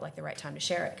it, it felt like the right time to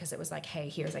share it because it was like, hey,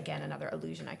 here's again another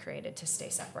illusion I created to stay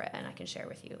separate, and I can share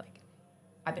with you, like,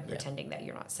 I've been pretending that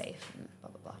you're not safe and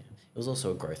blah, blah, blah. Yeah. It was also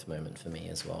a growth moment for me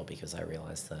as well, because I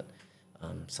realized that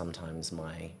sometimes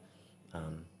my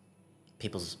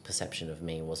people's perception of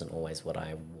me wasn't always what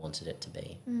I wanted it to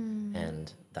be.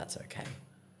 And that's okay.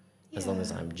 As long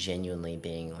as I'm genuinely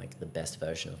being like the best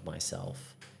version of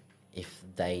myself, if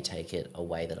they take it a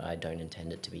way that I don't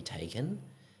intend it to be taken,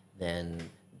 then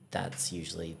that's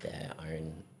usually their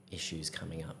own issues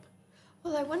coming up.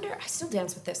 Well, I wonder, I still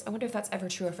dance with this. I wonder if that's ever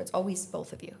true or if it's always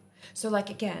both of you. So, like,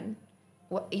 again,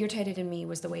 what irritated in me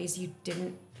was the ways you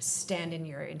didn't stand in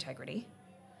your integrity.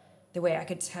 The way I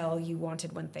could tell you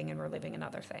wanted one thing and were living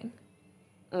another thing.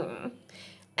 And,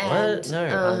 what?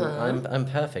 No, I'm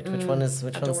perfect. Which one is,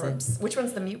 which one's the... Which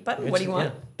one's the mute button? What do you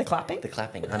want? Yeah. The clapping? The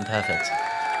clapping. I'm perfect.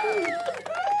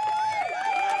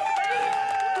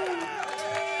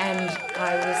 And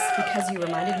I was, because you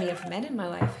reminded me of men in my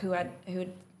life who had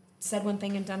said one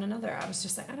thing and done another. I was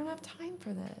just like, I don't have time for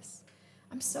this.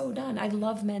 I'm so done. I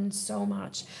love men so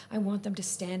much. I want them to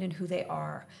stand in who they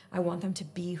are. I want them to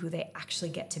be who they actually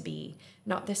get to be,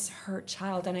 not this hurt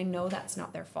child. And I know that's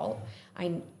not their fault.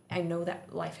 I know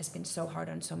that life has been so hard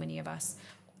on so many of us,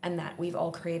 and that we've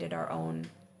all created our own,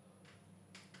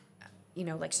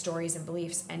 like, stories and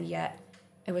beliefs. And yet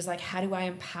it was like, how do I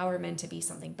empower men to be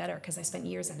something better? Because I spent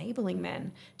years enabling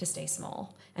men to stay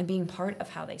small and being part of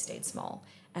how they stayed small.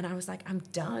 And I was like, I'm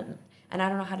done. And I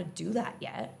don't know how to do that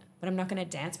yet, but I'm not going to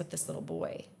dance with this little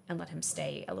boy and let him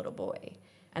stay a little boy.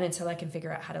 And until I can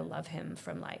figure out how to love him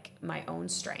from, like, my own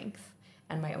strength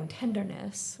and my own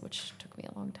tenderness, which took me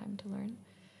a long time to learn,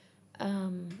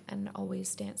 and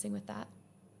always dancing with that,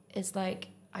 is like,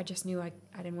 I just knew I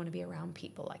didn't want to be around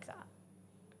people like that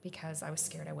because I was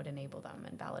scared I would enable them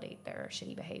and validate their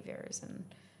shitty behaviors. And,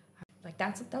 like,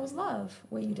 that was love,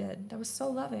 what you did. That was so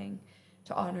loving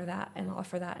to honor that and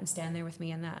offer that and stand there with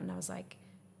me in that. And I was like,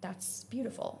 that's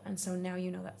beautiful. And so now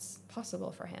that's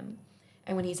possible for him.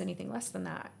 And when he's anything less than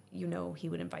that, he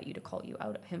would invite you to call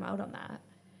him out on that.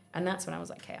 And that's when I was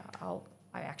like, hey,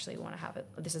 I actually want to have it.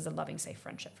 This is a loving, safe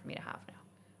friendship for me to have now.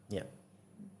 Yeah.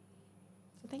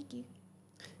 So thank you.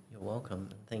 You're welcome.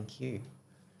 Thank you.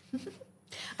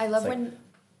 I love when...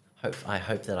 I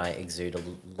hope that I exude a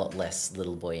lot less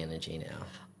little boy energy now.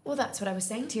 Well, that's what I was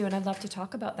saying to you, and I'd love to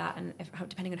talk about that, and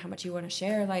depending on how much you want to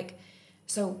share, like,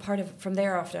 so from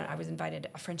there often I was invited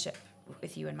a friendship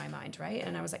with you in my mind, right?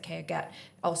 And I was like, okay,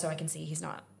 I can see he's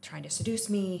not trying to seduce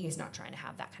me, he's not trying to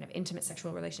have that kind of intimate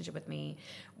sexual relationship with me.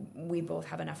 We both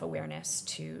have enough awareness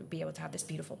to be able to have this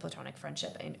beautiful platonic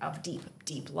friendship and of deep,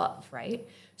 deep love, right?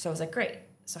 So I was like, great.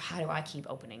 So how do I keep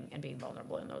opening and being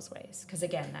vulnerable in those ways? Because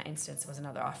again, that instance was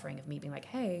another offering of me being like,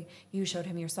 hey, you showed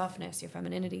him your softness, your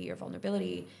femininity, your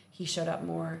vulnerability. He showed up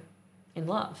more in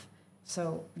love.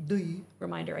 So the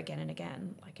reminder again and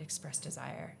again, like, express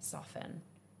desire, soften,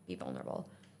 be vulnerable.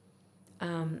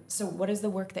 So what is the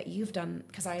work that you've done?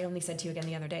 Because I only said to you again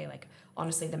the other day, like,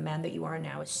 honestly, the man that you are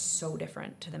now is so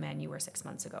different to the man you were 6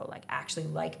 months ago. Like, actually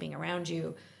like being around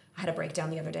you. I had a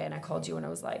breakdown the other day and I called you and I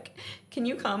was like, can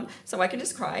you come so I can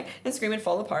just cry and scream and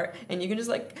fall apart and you can just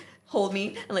like hold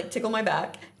me and like tickle my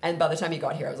back? And by the time you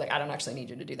got here, I was like, I don't actually need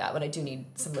you to do that, but I do need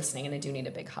some listening and I do need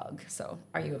a big hug. So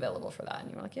are you available for that? And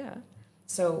you were like, yeah.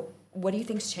 So what do you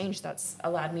think's changed that's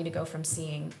allowed me to go from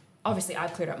seeing, obviously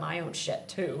I've cleared up my own shit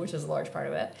too, which is a large part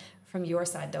of it. From your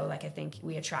side though, like I think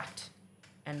we attract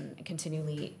and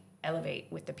continually elevate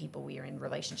with the people we are in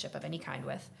relationship of any kind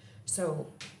with. So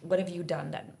what have you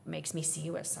done that makes me see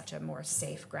you as such a more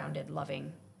safe, grounded,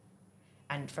 loving,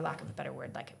 and for lack of a better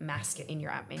word, like in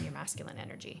your masculine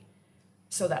energy,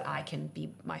 so that I can be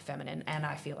my feminine, and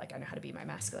I feel like I know how to be my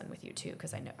masculine with you too,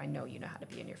 because I know you know how to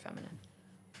be in your feminine.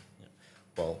 Yeah.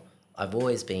 Well, I've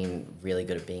always been really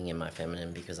good at being in my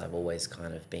feminine because I've always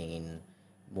kind of been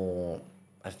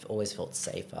I've always felt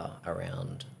safer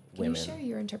around women. Can you share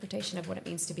your interpretation of what it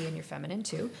means to be in your feminine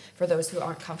too, for those who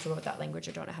aren't comfortable with that language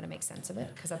or don't know how to make sense of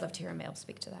it? Because I'd love to hear a male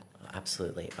speak to that.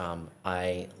 Absolutely.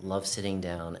 I love sitting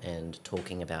down and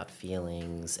talking about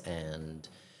feelings and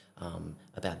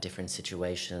about different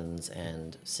situations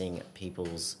and seeing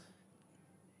people's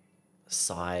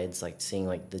sides, like seeing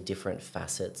like the different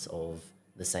facets of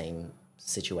the same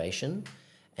situation.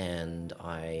 And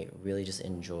I really just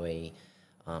enjoy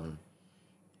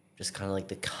just kind of like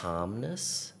the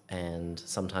calmness and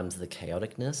sometimes the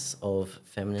chaoticness of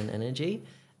feminine energy,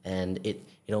 and it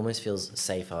almost feels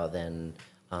safer than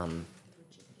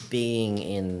being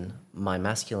in my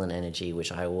masculine energy,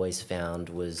 which I always found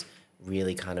was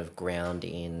really kind of ground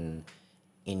in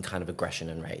kind of aggression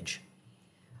and rage.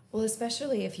 Well,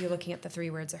 especially if you're looking at the 3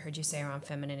 words I heard you say around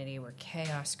femininity were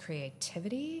chaos,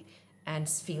 creativity, and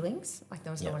feelings. Like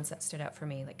those are the ones that stood out for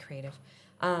me, like creative.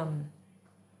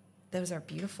 Those are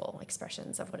beautiful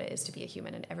expressions of what it is to be a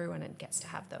human, and everyone gets to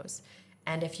have those.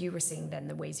 And if you were seeing then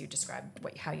the ways you described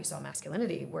how you saw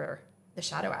masculinity were the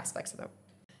shadow aspects of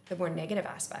the more negative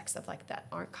aspects of like that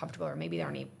aren't comfortable, or maybe they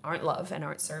aren't love and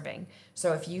aren't serving.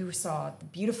 So if you saw the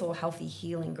beautiful, healthy,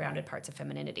 healing, grounded parts of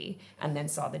femininity and then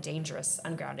saw the dangerous,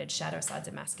 ungrounded shadow sides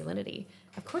of masculinity,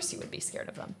 of course you would be scared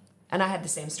of them. And I had the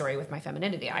same story with my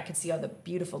femininity. I could see all the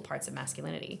beautiful parts of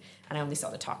masculinity and I only saw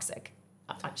the toxic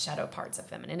shadow parts of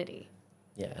femininity.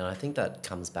 Yeah, and I think that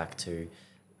comes back to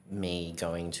me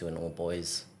going to an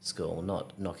all-boys school,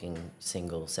 not knocking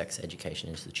single-sex education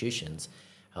institutions.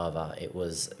 However, it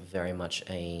was very much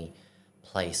a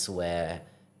place where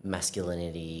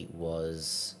masculinity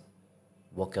was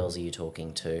what girls are you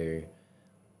talking to,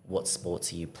 what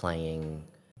sports are you playing,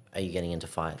 are you getting into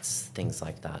fights, things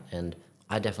like that. And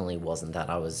I definitely wasn't that.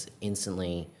 I was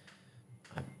instantly...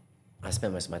 I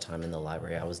spent most of my time in the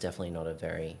library. I was definitely not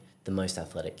the most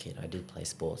athletic kid. I did play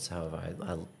sports. However,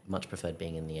 I much preferred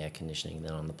being in the air conditioning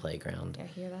than on the playground. I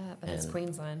hear that, but it's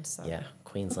Queensland, so... Yeah,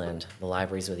 Queensland. The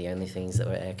libraries were the only things that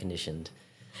were air conditioned.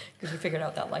 Because you figured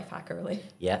out that life hack early.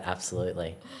 Yeah,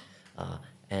 absolutely.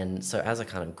 And so as I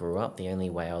kind of grew up, the only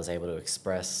way I was able to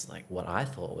express like what I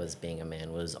thought was being a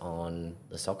man was on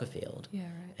the soccer field. Yeah,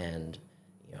 right. And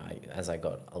as I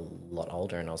got a lot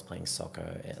older and I was playing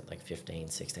soccer at like 15,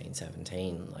 16,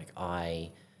 17, like I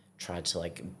tried to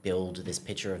like build this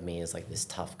picture of me as like this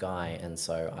tough guy. And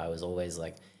so I was always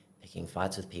like picking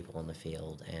fights with people on the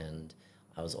field, and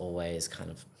I was always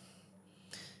kind of...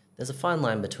 There's a fine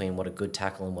line between what a good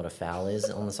tackle and what a foul is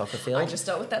on the soccer field. I just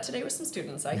dealt with that today with some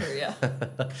students, I hear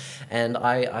you. And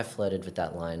I flirted with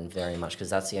that line very much because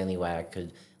that's the only way I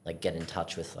could like get in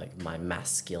touch with like my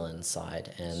masculine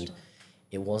side. And sure.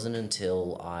 It wasn't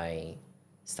until I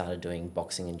started doing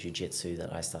boxing and jiu-jitsu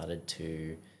that I started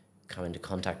to come into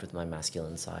contact with my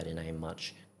masculine side in a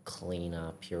much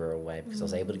cleaner, purer way, because I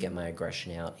was able to get my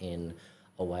aggression out in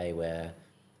a way where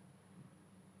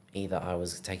either I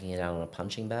was taking it out on a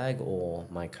punching bag or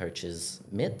my coach's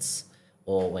mitts,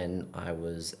 or when I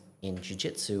was in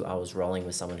jiu-jitsu, I was rolling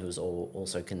with someone who was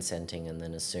also consenting, and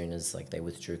then as soon as like they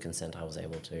withdrew consent, I was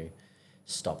able to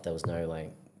stop. There was no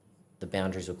like... The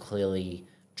boundaries were clearly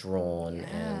drawn,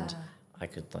 and I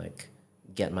could like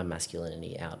get my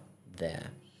masculinity out there.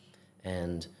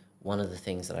 And one of the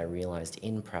things that I realized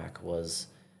in prac was,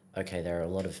 okay, there are a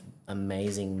lot of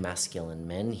amazing masculine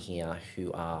men here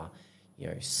who are,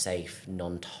 safe,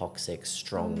 non-toxic,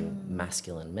 strong,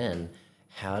 masculine men.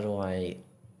 How do I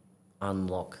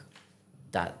unlock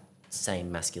that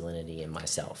same masculinity in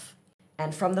myself?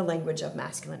 And from the language of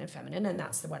masculine and feminine, and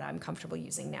that's what I'm comfortable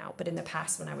using now. But in the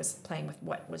past, when I was playing with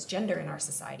what was gender in our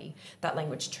society, that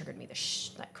language triggered me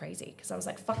like crazy. Because I was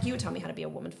like, fuck you, tell me how to be a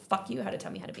woman. Fuck you, how to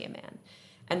tell me how to be a man.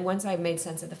 And once I've made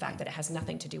sense of the fact that it has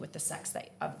nothing to do with the sex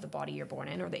of the body you're born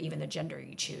in, or even the gender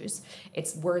you choose,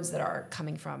 it's words that are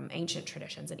coming from ancient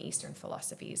traditions and Eastern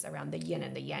philosophies around the yin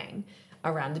and the yang,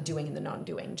 around the doing and the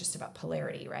non-doing, just about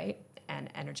polarity, right? And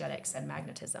energetics and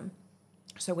magnetism.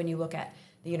 So when you look at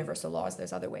the universal laws,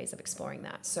 there's other ways of exploring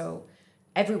that. So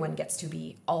everyone gets to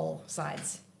be all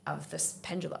sides of this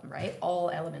pendulum, right? All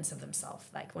elements of themselves.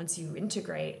 Like once you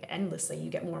integrate endlessly,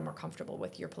 you get more and more comfortable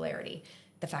with your polarity.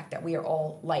 The fact that we are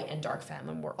all light and dark femme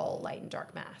and we're all light and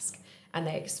dark masc. And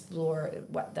they explore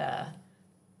what the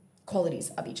qualities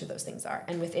of each of those things are.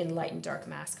 And within light and dark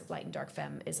masc, light and dark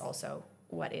femme is also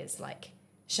what is like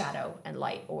shadow and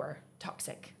light, or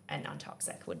toxic and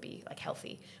non-toxic would be like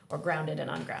healthy, or grounded and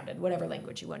ungrounded, whatever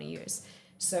language you want to use.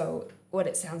 So what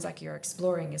it sounds like you're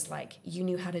exploring is like you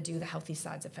knew how to do the healthy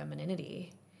sides of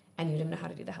femininity and you didn't know how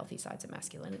to do the healthy sides of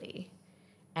masculinity.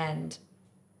 And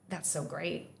that's so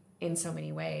great in so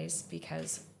many ways,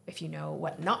 because if you know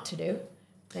what not to do,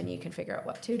 then you can figure out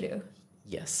what to do.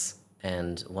 Yes.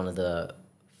 And one of the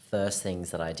first things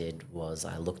that I did was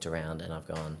I looked around and I've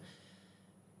gone,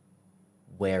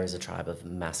 where is a tribe of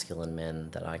masculine men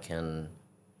that I can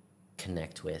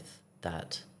connect with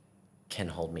that can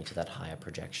hold me to that higher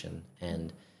projection?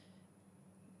 And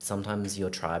sometimes your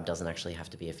tribe doesn't actually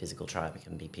have to be a physical tribe. It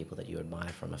can be people that you admire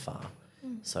from afar.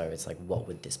 So it's like, what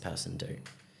would this person do?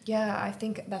 Yeah, I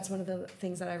think that's one of the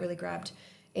things that I really grabbed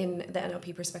in the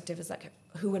NLP perspective is like,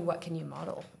 who and what can you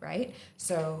model, right?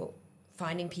 So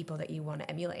finding people that you want to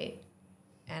emulate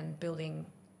and building,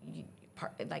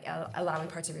 allowing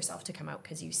parts of yourself to come out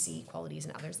because you see qualities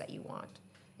in others that you want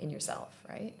in yourself,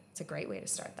 right? It's a great way to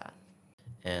start that.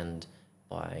 And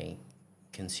by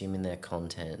consuming their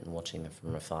content and watching them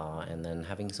from afar, and then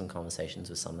having some conversations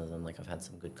with some of them, like I've had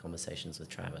some good conversations with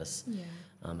Travis. Yeah,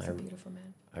 he's a beautiful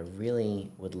man. I really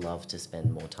would love to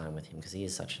spend more time with him because he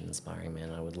is such an inspiring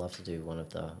man. I would love to do one of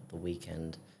the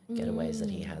weekend getaways that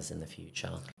he has in the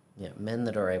future. Yeah, men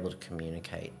that are able to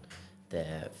communicate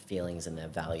their feelings and their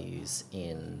values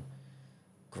in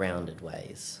grounded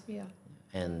ways. Yeah.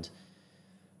 And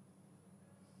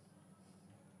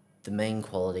the main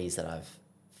qualities that I've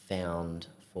found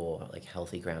for like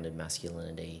healthy grounded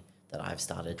masculinity that I've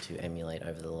started to emulate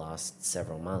over the last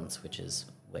several months, which is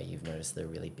where you've noticed the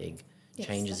really big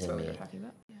changes in me,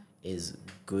 is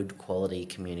good quality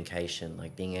communication,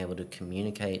 like being able to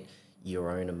communicate your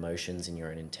own emotions and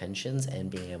your own intentions, and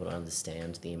being able to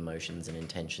understand the emotions and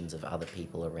intentions of other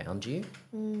people around you.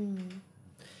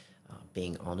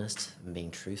 Being honest and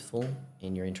being truthful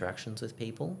in your interactions with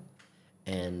people,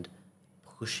 and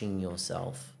pushing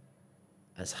yourself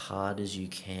as hard as you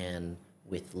can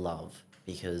with love,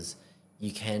 because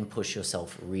you can push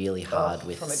yourself really hard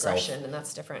with from aggression, and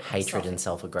that's different. Hatred and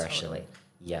self-aggression. Totally.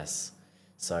 Yes.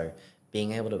 So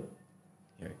being able to,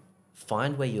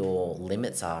 find where your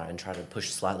limits are and try to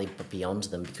push slightly beyond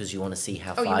them, because you want to see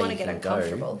how far you can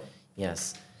go.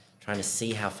 Yes. Trying to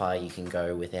see how far you can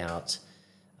go without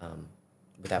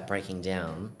breaking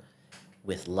down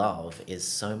with love is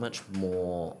so much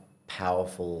more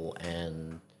powerful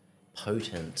and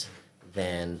potent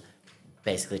than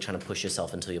basically trying to push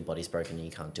yourself until your body's broken and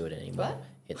you can't do it anymore. What?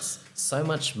 It's so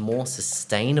much more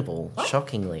sustainable,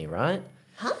 shockingly, right?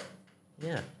 Huh?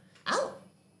 Yeah. Oh.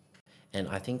 And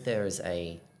I think there is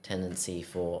a tendency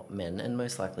for men, and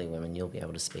most likely women, you'll be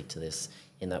able to speak to this,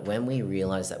 in that when we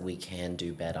realize that we can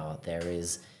do better, there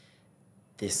is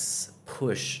this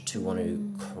push to want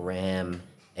to cram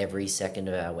every second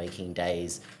of our waking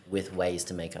days with ways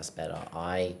to make us better.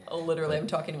 I'm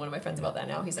talking to one of my friends about that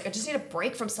now. He's like, I just need a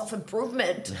break from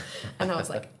self-improvement. And I was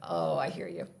like, oh, I hear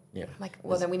you. Yeah. I'm like,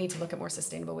 well, then we need to look at more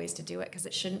sustainable ways to do it, because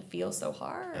it shouldn't feel so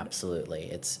hard. Absolutely.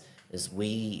 It's as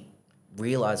we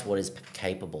realize what is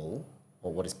capable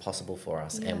or what is possible for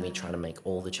us, and we try to make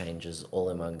all the changes all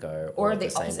in one go, or at the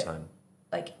same time.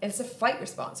 Like, it's a fight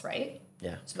response, right?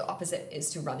 Yeah. So the opposite is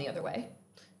to run the other way,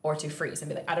 or to freeze and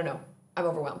be like, I don't know, I'm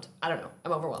overwhelmed. I don't know,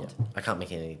 I'm overwhelmed. Yeah. I can't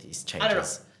make any of these changes. I don't know.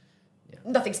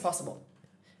 Yeah. Nothing's possible.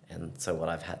 And so what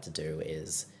I've had to do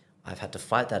is I've had to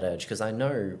fight that urge, because I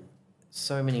know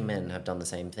so many men have done the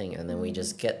same thing, and then we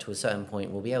just get to a certain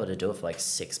point, we'll be able to do it for like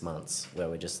 6 months, where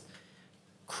we're just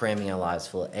cramming our lives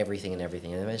full of everything, and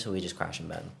eventually we just crash and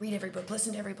burn. Read every book,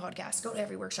 listen to every podcast, go to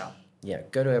every workshop. Yeah,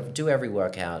 do every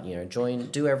workout,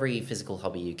 do every physical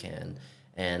hobby you can.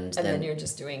 And then you're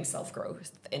just doing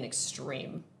self-growth in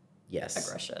extreme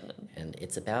aggression. And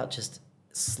it's about just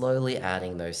slowly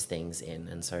adding those things in.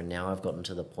 And so now I've gotten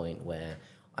to the point where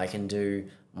I can do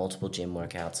multiple gym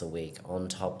workouts a week on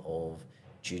top of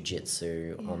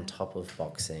jiu-jitsu, on top of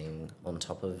boxing, on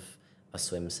top of a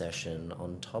swim session,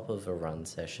 on top of a run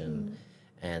session.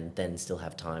 and then still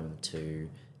have time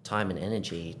and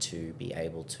energy to be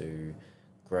able to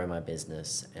grow my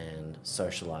business and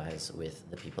socialize with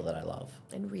the people that I love.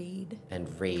 And read.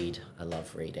 I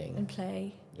love reading. And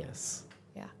play. Yes.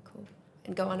 Yeah, cool.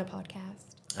 And go on a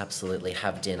podcast. Absolutely.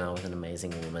 Have dinner with an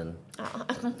amazing woman.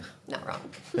 Not wrong.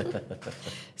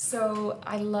 So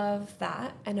I love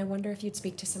that. And I wonder if you'd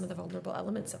speak to some of the vulnerable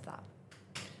elements of that.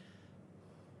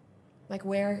 Like,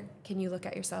 where can you look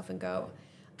at yourself and go,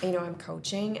 you know, I'm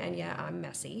coaching and yeah, I'm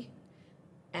messy.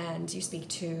 And you speak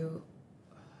to,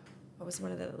 what was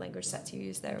one of the language sets you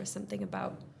used there? It was something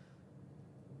about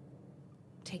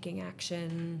taking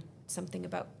action, something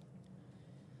about,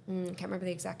 can't remember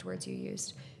the exact words you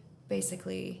used.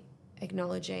 Basically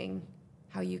acknowledging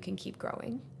how you can keep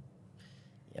growing.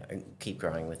 Yeah, and keep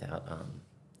growing without,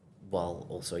 while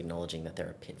also acknowledging that there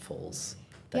are pitfalls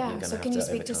that you're going to have to overcome. So can you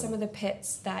speak to some of the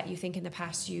pits that you think in the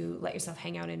past you let yourself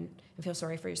hang out in and feel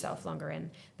sorry for yourself longer in,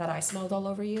 that I smelled all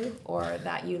over you, or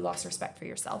that you lost respect for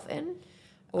yourself in,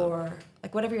 or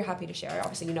like whatever you're happy to share.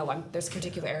 Obviously, you know, there's a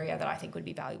particular area that I think would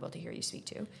be valuable to hear you speak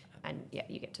to, and yeah,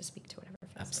 you get to speak to whatever.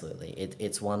 Absolutely.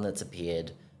 It's one that's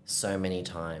appeared so many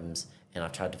times, and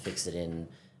I've tried to fix it in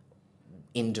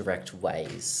indirect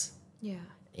ways. Yeah.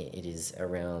 It is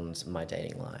around my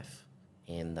dating life,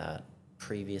 in that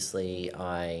previously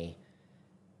I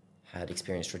had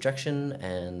experienced rejection,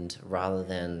 and rather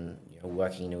than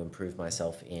working to improve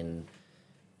myself in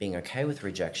being okay with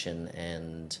rejection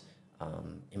and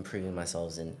improving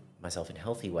myself in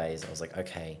healthy ways, I was like,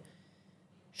 okay,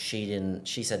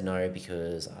 she said no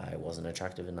because I wasn't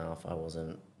attractive enough, I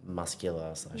wasn't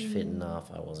muscular / fit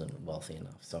enough, I wasn't wealthy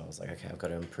enough. So I was like, okay, I've got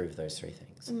to improve those three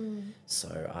things.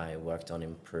 So I worked on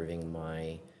improving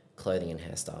my clothing and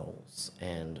hairstyles,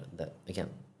 and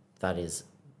that is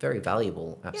very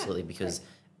valuable, absolutely, because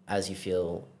as you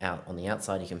feel out on the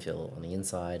outside, you can feel on the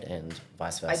inside, and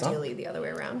vice versa. Ideally the other way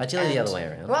around.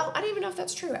 Well, I don't even know if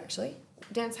that's true, actually.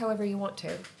 Dance however you want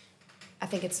to. I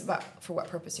think it's about for what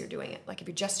purpose you're doing it. Like if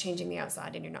you're just changing the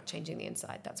outside and you're not changing the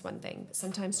inside, that's one thing. But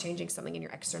sometimes changing something in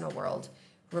your external world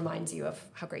reminds you of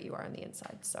how great you are on the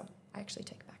inside. So I actually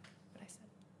take back what I said.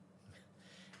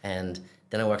 And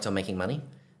then I worked on making money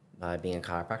by being a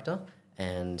chiropractor,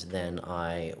 and then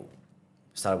I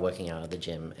started working out at the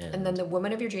gym. And then the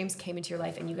woman of your dreams came into your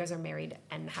life, and you guys are married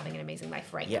and having an amazing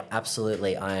life right now. Yeah,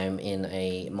 absolutely. I am in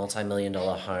a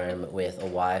multi-million-dollar home with a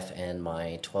wife and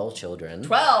my 12 children.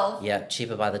 12? Yeah,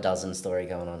 cheaper by the dozen story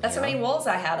going on That's here. how many walls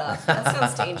I had up. That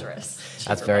sounds dangerous.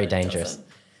 That's very dangerous.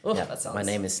 Oof, yeah, that sounds my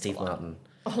name is Steve Martin.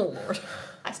 Oh, Lord.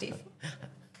 Hi, Steve.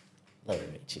 Lovely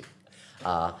to meet you.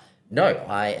 No,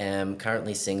 I am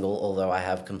currently single, although I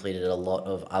have completed a lot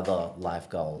of other life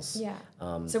goals. Yeah.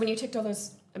 So when you ticked all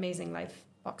those amazing life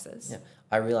boxes. Yeah,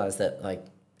 I realized that, like,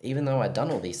 even though I'd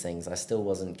done all these things, I still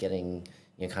wasn't getting,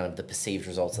 kind of the perceived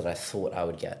results that I thought I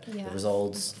would get. Yeah. The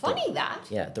results.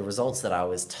 The results that I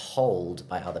was told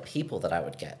by other people that I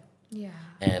would get. Yeah.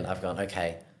 And I've gone,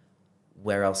 okay,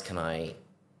 where else can I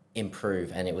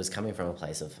improve? And it was coming from a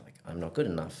place of, like, I'm not good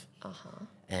enough.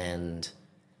 And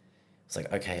it's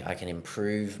like, okay, I can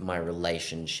improve my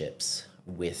relationships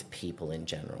with people in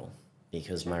general,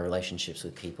 because my relationships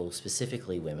with people,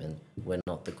 specifically women, were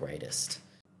not the greatest.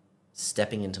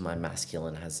 Stepping into my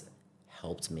masculine has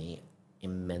helped me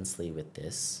immensely with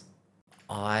this.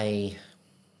 I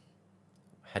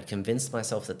had convinced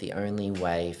myself that the only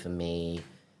way for me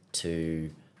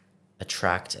to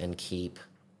attract and keep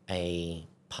a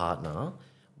partner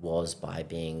was by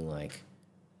being like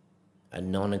a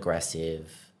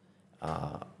non-aggressive,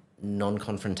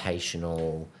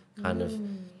 non-confrontational kind of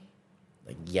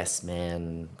like yes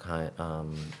man kind,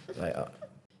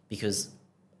 because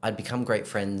I'd become great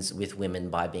friends with women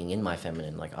by being in my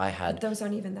feminine. Like I had. But those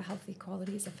aren't even the healthy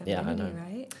qualities of femininity,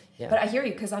 right? Yeah. But I hear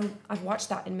you, because I've watched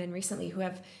that in men recently who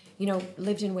have,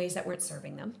 lived in ways that weren't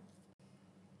serving them.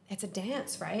 It's a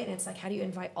dance, right? And it's like, how do you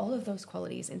invite all of those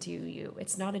qualities into you?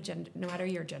 It's not a gender, no matter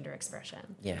your gender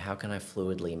expression. Yeah. How can I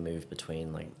fluidly move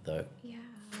between like the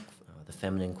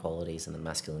feminine qualities and the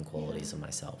masculine qualities of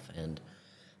myself, and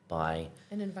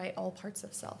invite all parts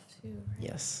of self too. Right?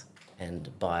 Yes. And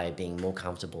by being more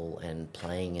comfortable and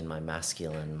playing in my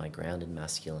masculine, my grounded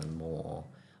masculine more,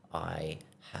 I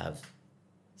have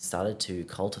started to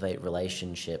cultivate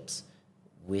relationships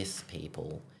with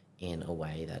people in a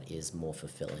way that is more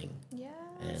fulfilling. Yes,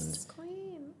 and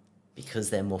queen. Because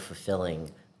they're more fulfilling,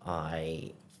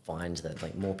 I find that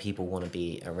like more people want to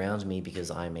be around me, because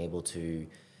I'm able to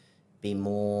be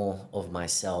more of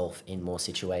myself in more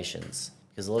situations.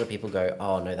 Because a lot of people go,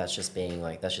 oh no, that's just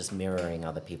that's just mirroring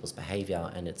other people's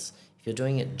behavior. And if you're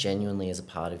doing it genuinely as a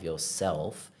part of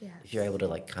yourself, if you're able to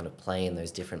like kind of play in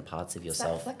those different parts of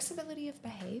yourself. That flexibility of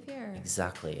behavior.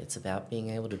 Exactly. It's about being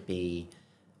able to be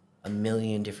a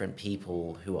million different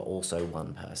people who are also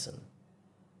one person.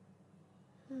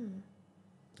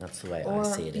 That's the way I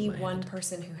see it in my head. Or be one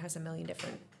person who has a million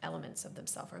different elements of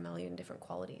themselves or a million different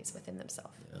qualities within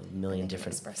themselves. A million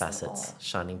different facets,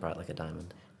 shining bright like a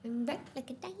diamond. And bright like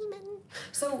a diamond.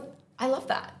 So I love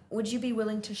that. Would you be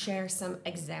willing to share some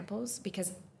examples?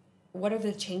 Because what are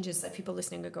the changes that people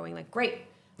listening are going like, great,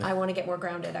 I want to get more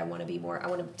grounded. I want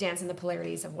to dance in the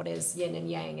polarities of what is yin and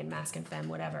yang and masc and femme,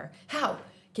 whatever. How?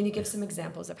 Can you give some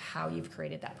examples of how you've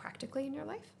created that practically in your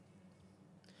life?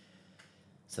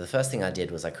 So the first thing I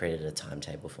did was I created a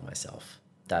timetable for myself.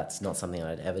 That's not something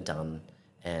I'd ever done,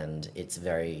 and it's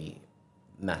very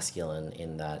masculine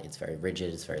in that it's very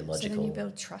rigid, it's very logical. So then you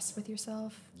build trust with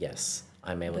yourself? Yes.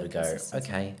 I'm able to go,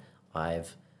 okay,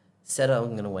 I've said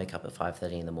I'm going to wake up at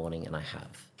 5:30 in the morning, and I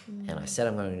have. And I said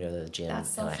I'm going to go to the gym,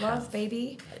 That's and I have. self-love,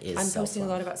 baby. That is I'm self-love. posting a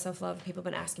lot about self-love. People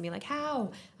have been asking me, like,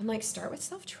 how? I'm like, start with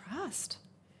self-trust.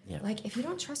 Yeah. Like, if you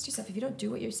don't trust yourself, if you don't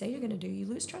do what you say you're going to do, you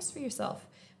lose trust for yourself.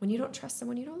 When you don't trust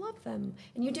someone, you don't love them.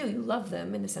 And you do. You love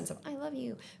them in the sense of, I love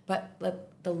you. But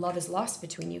the love is lost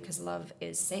between you because love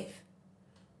is safe.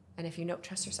 And if you don't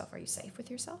trust yourself, are you safe with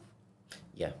yourself?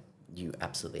 Yeah, you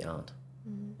absolutely aren't.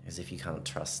 Because if you can't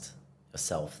trust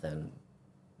yourself, then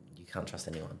you can't trust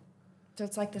anyone. So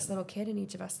it's like this little kid in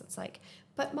each of us that's like,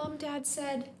 but mom, dad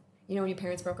said, you know, when your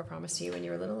parents broke a promise to you when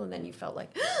you were little and then you felt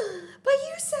like, but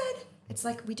you said. It's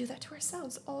like we do that to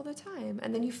ourselves all the time.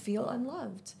 And then you feel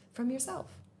unloved from yourself.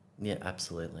 Yeah,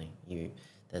 absolutely.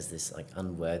 There's this like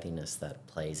unworthiness that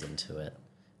plays into it,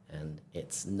 and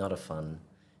it's not a fun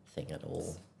thing at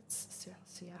all. So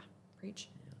yeah, preach.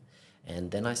 Yeah. And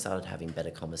then I started having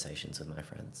better conversations with my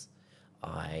friends.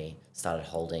 Once I started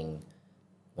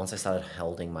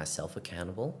holding myself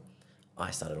accountable,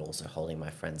 I started also holding my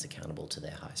friends accountable to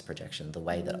their highest projection, the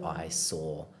way that I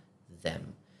saw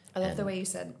them. I love the way you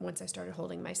said, once I started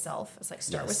holding myself, it's like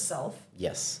start with self.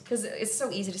 Yes. Because it's so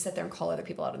easy to sit there and call other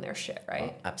people out on their shit,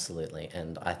 right? Oh, absolutely.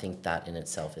 And I think that in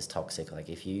itself is toxic. Like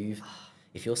if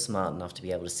you're smart enough to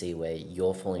be able to see where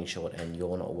you're falling short and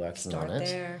you're not working on it,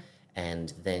 there.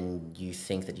 And then you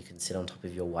think that you can sit on top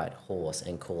of your white horse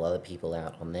and call other people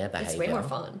out on their behavior. It's way more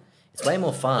fun. It's way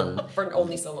more fun. For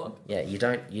only so long. Yeah, you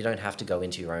don't have to go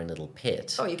into your own little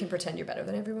pit. Oh, you can pretend you're better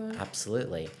than everyone.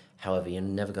 Absolutely. However, you're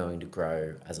never going to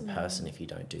grow as a person if you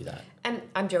don't do that. And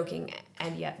I'm joking,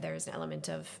 and yet there's an element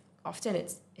of often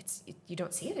it's you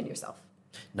don't see it in yourself.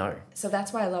 No. So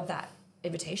that's why I love that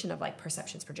invitation of like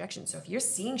perceptions, projections. So if you're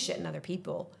seeing shit in other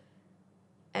people,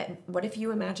 and what if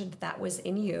you imagined that was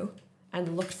in you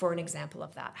and looked for an example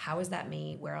of that? How is that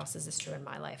me? Where else is this true in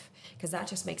my life? Because that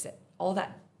just makes it all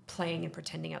that playing and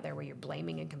pretending out there where you're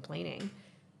blaming and complaining.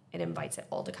 It invites it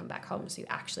all to come back home so you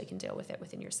actually can deal with it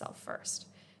within yourself first.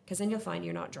 Because then you'll find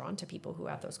you're not drawn to people who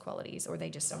have those qualities, or they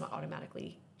just don't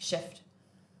automatically shift,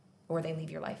 or they leave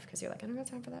your life because you're like, I don't got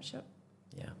time for that shit.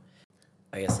 Yeah.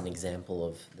 I guess an example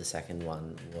of the second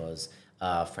one was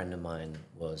a friend of mine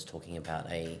was talking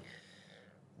about a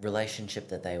relationship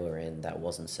that they were in that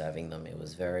wasn't serving them. It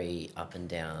was very up and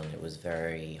down. It was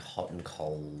very hot and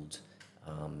cold.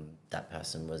 That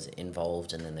person was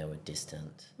involved and then they were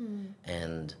distant.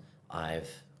 And I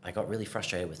got really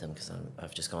frustrated with them because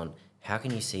I've just gone, how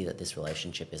can you see that this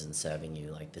relationship isn't serving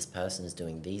you? Like this person is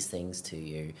doing these things to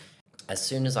you. As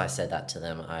soon as I said that to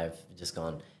them, I've just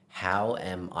gone, how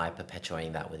am I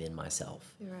perpetuating that within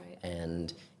myself? Right.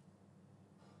 And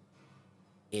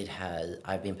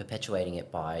I've been perpetuating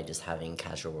it by just having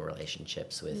casual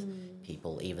relationships with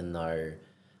people, even though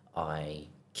I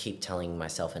keep telling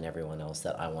myself and everyone else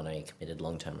that I want a committed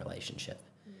long-term relationship.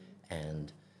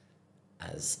 And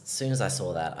as soon as I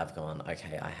saw that, I've gone,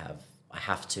 okay, I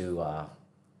have to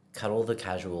cut all the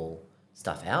casual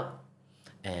stuff out,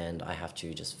 and I have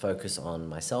to just focus on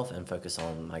myself and focus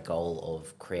on my goal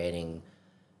of creating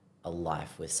a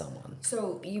life with someone.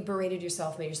 So you berated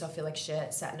yourself, made yourself feel like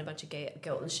shit, sat in a bunch of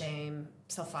guilt and shame,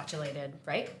 self-flagellated,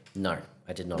 right? No,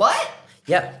 I did not. What?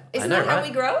 Yeah. Isn't that how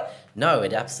we grow? No,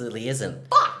 it absolutely isn't.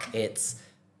 Fuck! It's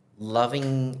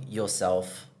loving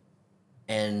yourself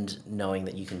and knowing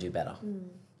that you can do better.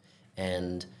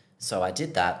 And so I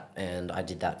did that, and I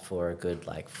did that for a good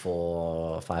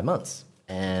 4 or 5 months.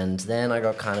 And then I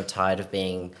got kind of tired of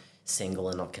being single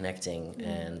and not connecting,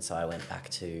 and so I went back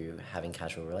to having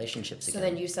casual relationships again. So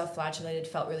then you self-flagellated,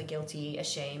 felt really guilty,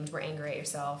 ashamed, were angry at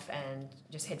yourself, and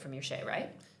just hid from your shit, right?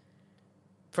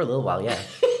 For a little while, yeah.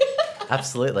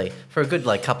 Absolutely. For a good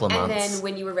couple of months. And then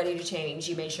when you were ready to change,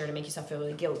 you made sure to make yourself feel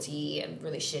really guilty and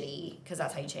really shitty because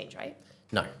that's how you change, right?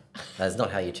 No, that's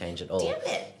not how you change at all. Damn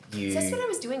it. Is this what I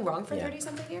was doing wrong for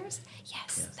 30-something years?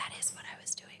 Yes, that is what I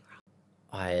was doing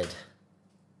wrong. I'd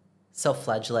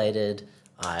self-flagellated.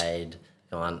 I'd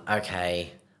gone,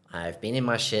 okay, I've been in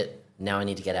my shit. Now I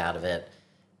need to get out of it.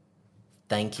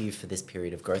 Thank you for this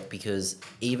period of growth, because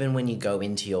even when you go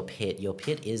into your pit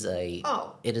is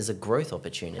it is a growth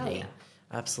opportunity. Yeah.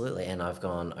 Absolutely. And I've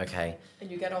gone, okay.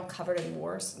 And you get all covered in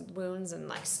wounds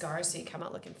and scars, so you come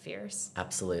out looking fierce.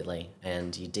 Absolutely.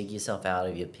 And you dig yourself out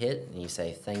of your pit and you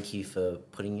say, thank you for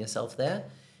putting yourself there,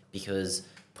 because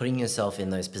putting yourself in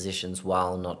those positions,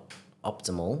 while not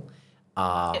optimal,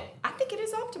 I think it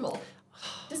is optimal.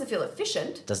 Doesn't feel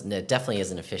efficient. It definitely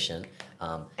isn't efficient.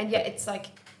 And yet it's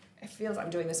it feels, I'm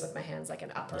doing this with my hands, like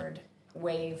an upward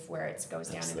wave where it goes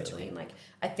down in between.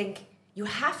 I think you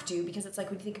have to, because it's when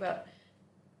you think about,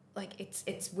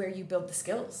 it's where you build the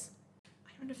skills. I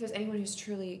don't know if there's anyone who's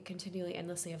truly continually,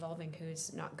 endlessly evolving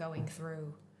who's not going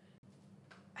through.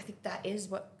 I think that is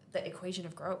what the equation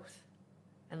of growth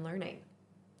and learning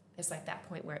is, that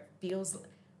point where it feels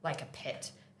like a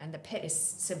pit. And the pit is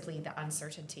simply the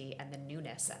uncertainty and the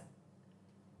newness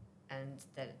and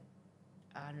the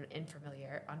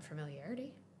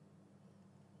unfamiliarity.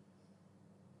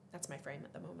 That's my frame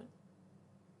at the moment.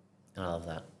 I love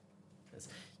that.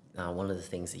 One of the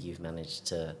things that you've managed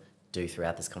to do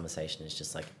throughout this conversation is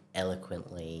just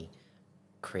eloquently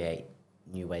create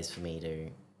new ways for me to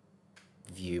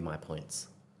view my points.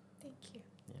 Thank you.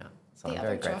 Yeah. So I'm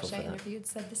very grateful for that. The other Josh I interviewed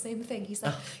said the same thing. He's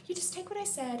like, you just take what I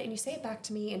said and you say it back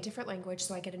to me in different language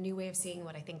so I get a new way of seeing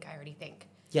what I think I already think.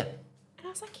 Yeah. And I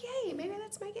was like, yay, maybe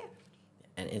that's my gift.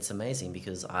 And it's amazing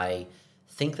because I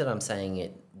think that I'm saying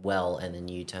it well, and then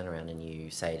you turn around and you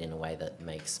say it in a way that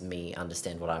makes me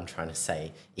understand what I'm trying to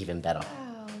say even better.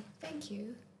 Wow, thank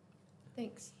you.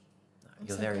 Thanks.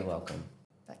 You're so very welcome.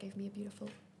 That gave me a beautiful,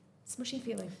 smushy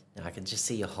feeling. I could just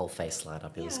see your whole face light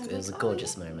up. It was a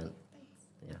gorgeous moment.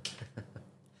 Thanks. Yeah.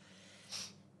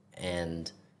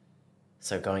 And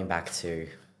so going back to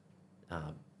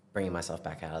bringing myself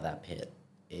back out of that pit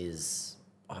is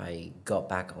I got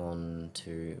back on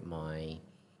to my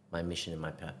mission and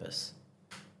my purpose,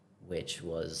 which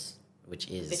is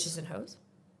Bitches and hoes?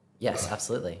 Yes,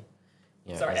 absolutely.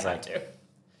 Sorry, I had to.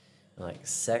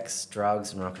 Sex,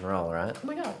 drugs, and rock and roll, right? Oh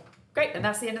my God. Great. And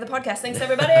that's the end of the podcast. Thanks,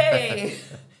 everybody.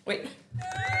 Wait.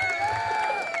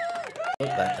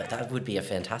 That would be a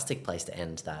fantastic place to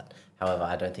end that. However,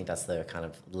 I don't think that's the kind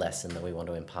of lesson that we want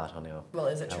to impart on our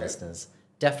listeners.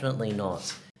 Definitely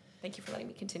not. Thank you for letting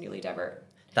me continually divert.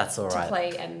 That's all right. To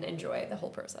play and enjoy the whole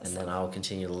process. And then I'll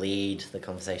continue to lead the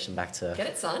conversation back to get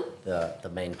it, son.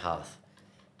 The main path.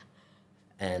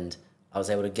 And I was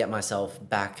able to get myself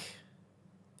back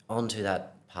onto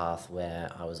that path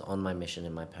where I was on my mission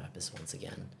and my purpose once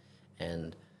again.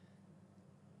 And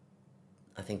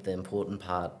I think the important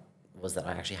part was that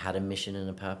I actually had a mission and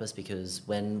a purpose, because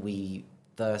when we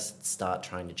first start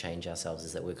trying to change ourselves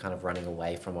is that we're kind of running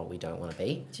away from what we don't want to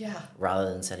be. Yeah.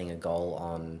 Rather than setting a goal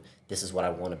on, this is what I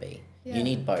want to be. Yeah. You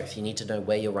need both. You need to know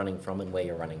where you're running from and where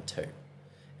you're running to.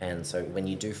 And so when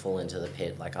you do fall into the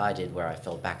pit, like I did, where I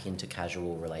fell back into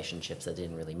casual relationships that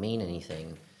didn't really mean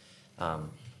anything,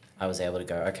 I was able to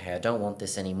go, okay, I don't want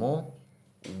this anymore.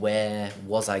 Where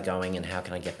was I going and how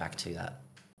can I get back to that?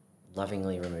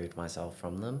 Lovingly removed myself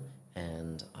from them,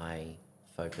 and I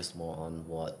focused more on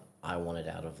what I wanted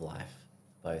out of life,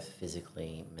 both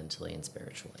physically, mentally, and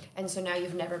spiritually. And so now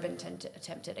you've never been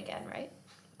tempted again, right?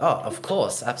 Oh, of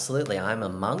course, absolutely. I'm a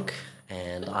monk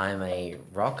and I'm a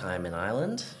rock, I'm an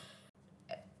island.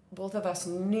 Both of us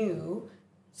knew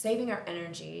saving our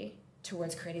energy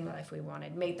towards creating the life we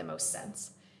wanted made the most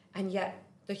sense. And yet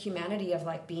the humanity of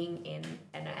being in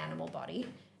an animal body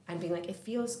and being it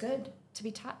feels good to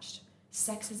be touched.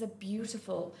 Sex is a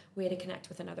beautiful way to connect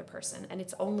with another person, and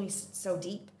it's only so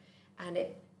deep. And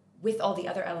with all the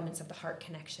other elements of the heart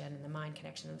connection and the mind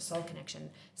connection and the soul connection,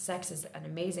 sex is an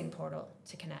amazing portal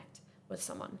to connect with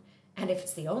someone. And if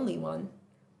it's the only one,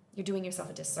 you're doing yourself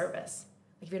a disservice.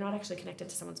 If you're not actually connected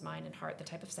to someone's mind and heart, the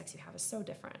type of sex you have is so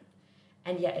different.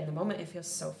 And yet in the moment, it feels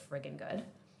so friggin' good.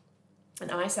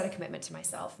 And I set a commitment to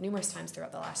myself numerous times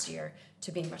throughout the last year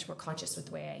to being much more conscious with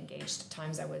the way I engaged. At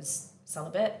times I was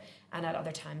celibate, and at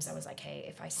other times I was like, hey,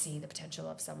 if I see the potential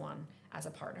of someone as a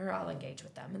partner, I'll engage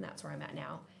with them, and that's where I'm at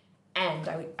now.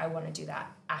 And I want to do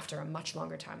that after a much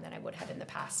longer time than I would have in the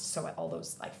past. So all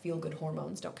those like feel-good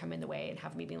hormones don't come in the way and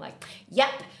have me being like,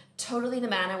 yep, totally the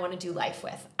man I want to do life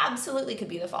with. Absolutely could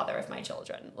be the father of my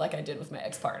children, like I did with my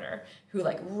ex-partner, who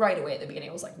like right away at the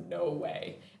beginning was like, no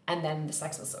way. And then the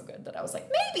sex was so good that I was like,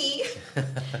 maybe.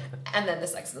 And then the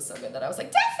sex was so good that I was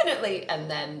like, definitely. And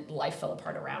then life fell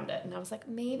apart around it. And I was like,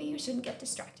 maybe you shouldn't get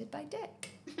distracted by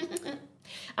dick.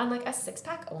 I'm like, a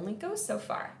six-pack only goes so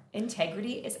far.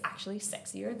 Integrity is actually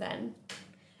sexier than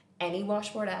any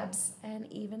washboard abs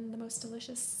and even the most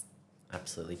delicious.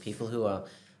 Absolutely. People who are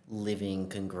living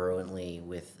congruently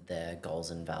with their goals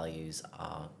and values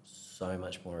are so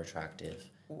much more attractive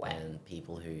than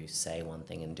people who say one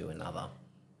thing and do another.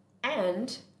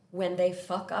 And when they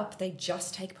fuck up, they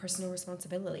just take personal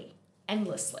responsibility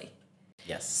endlessly.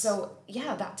 Yes. So,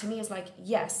 yeah, that to me is like,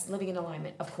 yes, living in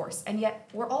alignment, of course. And yet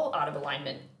we're all out of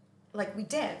alignment. Like we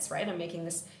dance, right? I'm making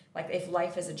this, like if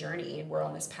life is a journey and we're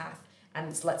on this path,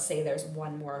 and let's say there's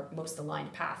one more most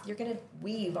aligned path, you're going to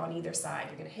weave on either side.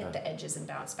 You're going to hit the edges and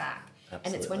bounce back. Absolutely.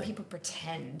 And it's when people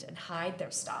pretend and hide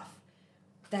their stuff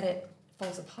that it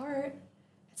falls apart.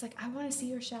 It's like, I want to see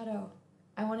your shadow.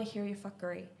 I want to hear your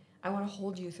fuckery. I want to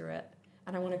hold you through it.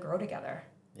 And I want to grow together.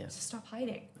 Yeah. So stop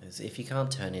hiding. If you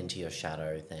can't turn into your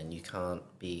shadow, then you can't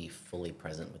be fully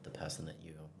present with the person that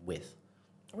you're with.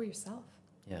 Or yourself.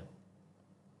 Yeah.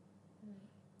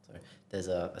 So there's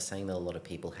a saying that a lot of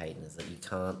people hate, and is that you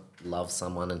can't love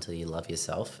someone until you love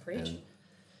yourself. Preach.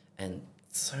 And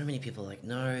so many people are like,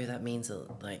 no, that means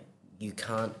that like you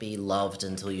can't be loved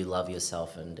until you love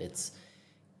yourself, and it's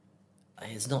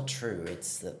not true.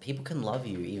 It's that people can love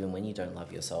you even when you don't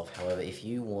love yourself. However, if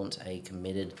you want a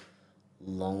committed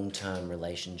long-term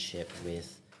relationship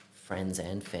with friends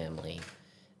and family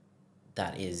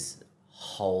that is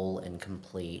whole and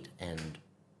complete and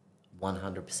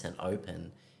 100%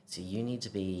 open, so you need to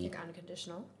be like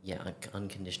unconditional. Yeah,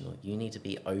 unconditional. You need to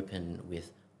be open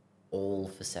with all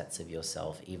facets of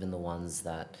yourself, even the ones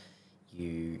that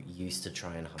you used to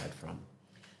try and hide from.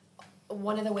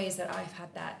 One of the ways that I've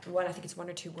had that, I think it's one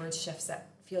or two word shifts that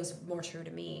feels more true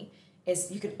to me,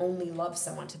 is you can only love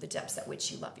someone to the depths at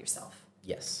which you love yourself.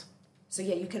 Yes. So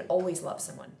yeah, you can always love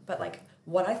someone. But like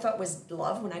what I thought was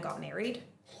love when I got married,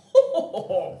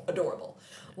 adorable.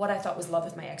 What I thought was love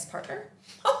with my ex-partner,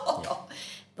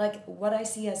 like what I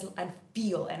see as and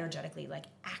feel energetically, like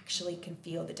actually can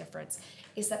feel the difference,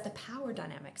 is that the power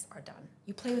dynamics are done.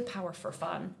 You play with power for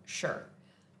fun, sure.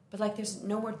 But like there's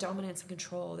no more dominance and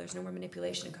control. There's no more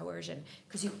manipulation and coercion,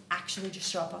 because you actually just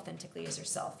show up authentically as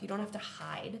yourself. You don't have to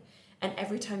hide. And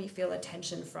every time you feel a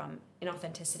tension from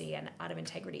inauthenticity and out of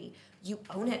integrity, you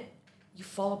own it. You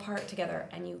fall apart together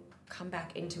and you come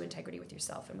back into integrity with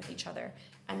yourself and with each other.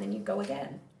 And then you go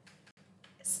again.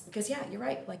 Because yeah, you're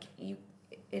right. Like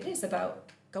it is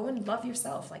about go and love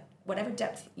yourself. Like whatever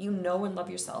depth you know and love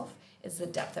yourself is the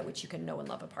depth at which you can know and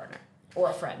love a partner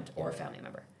or a friend or a family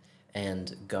member.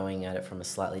 And going at it from a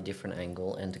slightly different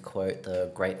angle, and to quote the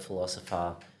great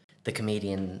philosopher, the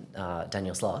comedian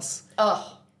Daniel Sloss,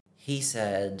 he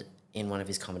said in one of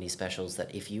his comedy specials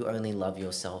that if you only love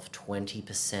yourself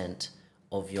 20%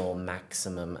 of your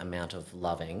maximum amount of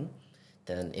loving,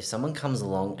 then if someone comes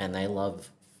along and they love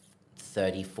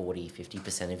 30, 40,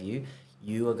 50% of you,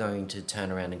 you are going to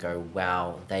turn around and go,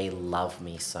 wow, they love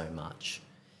me so much.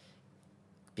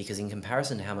 Because in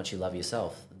comparison to how much you love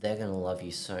yourself, they're going to love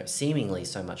you seemingly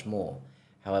so much more.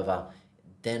 However,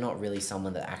 they're not really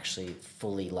someone that actually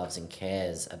fully loves and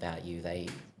cares about you. They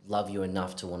love you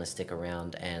enough to want to stick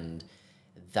around, and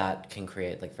that can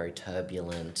create like very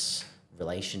turbulent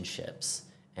relationships.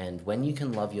 And when you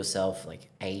can love yourself like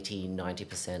 80,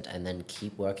 90% and then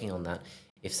keep working on that,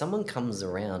 if someone comes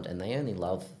around and they only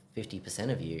love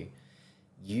 50% of you,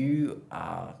 you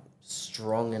are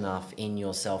strong enough in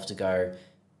yourself to go,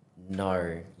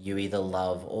 no, you either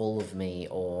love all of me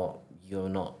or you're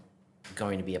not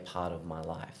going to be a part of my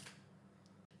life.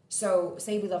 So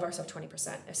say we love ourselves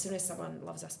 20%. As soon as someone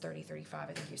loves us 30, 35,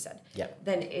 I think you said,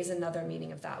 then is another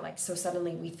meaning of that. Like, so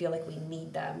suddenly we feel like we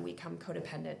need them. We become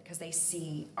codependent because they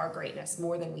see our greatness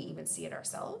more than we even see it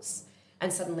ourselves.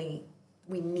 And suddenly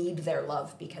we need their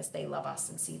love because they love us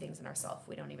and see things in ourselves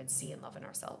we don't even see and love in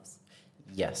ourselves.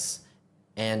 Yes.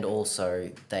 And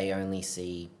also they only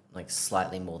see like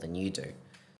slightly more than you do.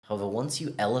 However, once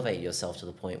you elevate yourself to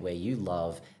the point where you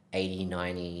love 80,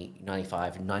 90,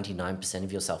 95, 99%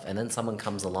 of yourself, and then someone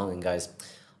comes along and goes,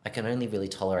 I can only really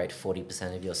tolerate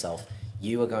 40% of yourself,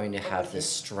 you are going to have the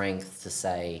strength to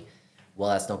say, well,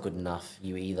 that's not good enough.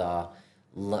 You either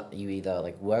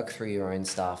like work through your own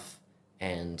stuff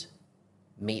and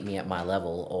meet me at my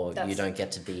level, or you don't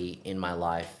get to be in my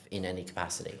life in any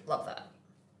capacity. Love that.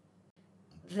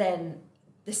 then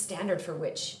the standard for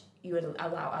which you would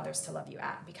allow others to love you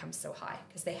at becomes so high,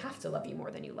 because they have to love you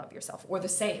more than you love yourself, or the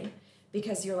same,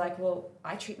 because you're like, well,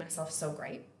 I treat myself so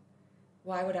great.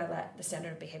 Why would I let the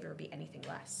standard of behavior be anything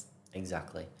less?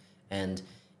 Exactly. And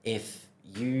if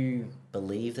you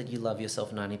believe that you love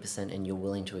yourself 90% and you're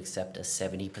willing to accept a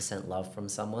 70% love from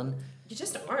someone, you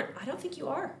just aren't. I don't think you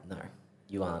are. No,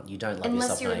 you aren't. You don't love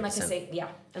unless yourself you're 90%. in like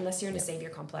unless you're in a savior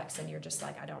complex and you're just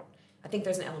like, I think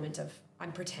there's an element of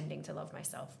I'm pretending to love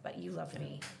myself, but you love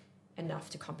me enough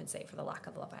to compensate for the lack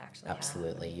of love I actually have.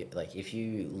 Absolutely. Like, if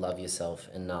you love yourself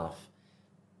enough,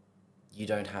 you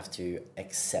don't have to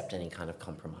accept any kind of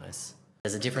compromise.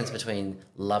 There's a difference between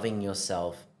loving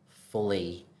yourself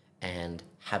fully and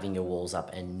having your walls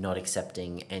up and not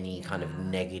accepting any kind of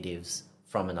negatives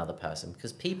from another person,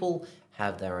 because people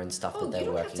have their own stuff that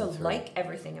they're working through. You don't have to like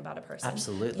everything about a person.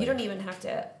 Absolutely. You don't even have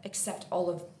to accept all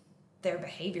of their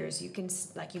behaviors. You can,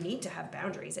 like, you need to have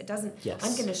boundaries. It doesn't,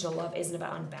 unconditional love isn't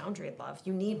about unboundaried love.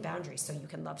 You need boundaries so you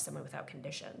can love someone without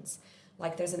conditions.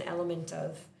 Like, there's an element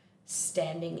of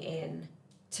standing in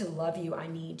to love you. I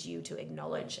need you to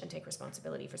acknowledge and take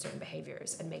responsibility for certain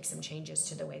behaviors and make some changes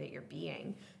to the way that you're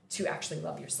being to actually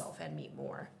love yourself and meet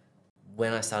more.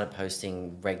 When I started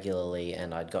posting regularly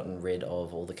and I'd gotten rid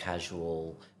of all the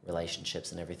casual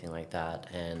relationships and everything like that,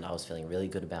 and I was feeling really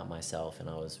good about myself and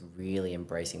I was really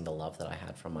embracing the love that I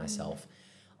had from myself,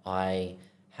 I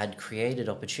had created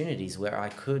opportunities where I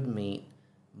could meet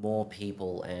more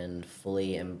people and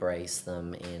fully embrace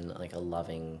them in like a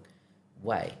loving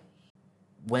way.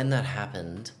 When that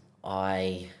happened,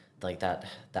 I, like, that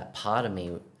part of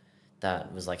me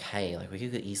that was like, hey, like, we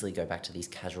could easily go back to these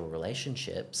casual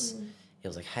relationships. It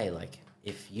was like, hey, like,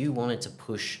 if you wanted to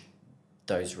push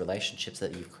those relationships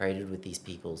that you've created with these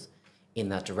peoples in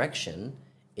that direction,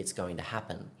 it's going to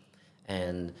happen.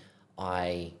 And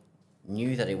I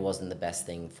knew that it wasn't the best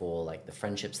thing for, like, the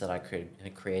friendships that I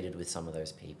had created with some of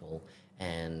those people,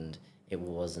 and it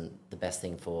wasn't the best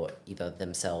thing for either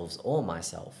themselves or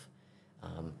myself.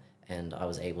 And I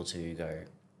was able to go,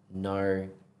 no,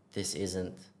 this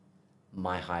isn't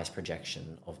my highest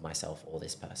projection of myself or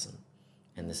this person.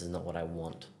 And this is not what I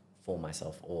want for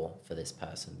myself or for this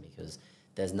person, because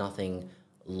there's nothing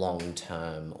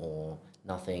long-term or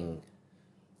nothing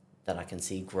that I can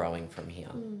see growing from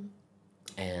here.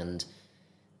 And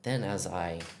then as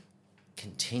I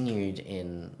continued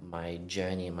in my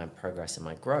journey and my progress and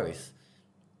my growth,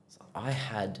 I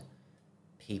had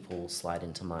people slide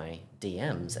into my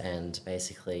DMs and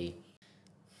basically,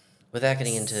 without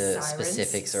getting into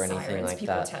specifics or anything like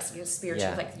people that. Testing your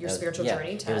spiritual, like your spiritual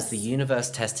journey test. It was the universe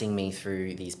testing me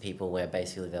through these people where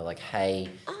basically they're like, hey,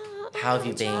 how have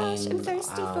you been? I'm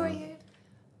thirsty for you.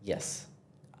 Yes.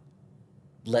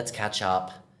 Let's catch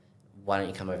up. Why don't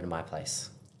you come over to my place?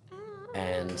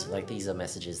 And like, these are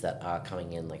messages that are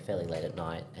coming in like fairly late at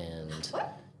night. And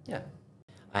what? Yeah.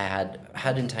 I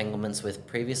had entanglements with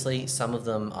previously. Some of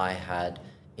them I had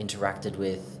interacted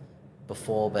with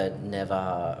before, but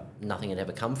nothing had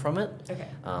ever come from it. Okay.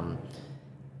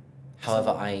 However,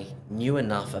 I knew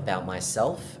enough about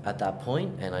myself at that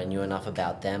point, and I knew enough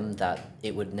about them that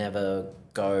it would never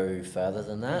go further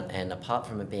than that. And apart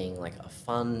from it being like a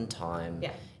fun time,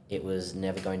 it was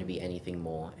never going to be anything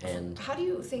more. And how do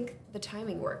you think the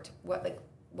timing worked? Why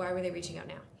were they reaching out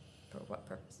now? For what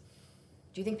purpose?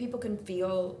 Do you think people can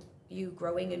feel you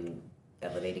growing and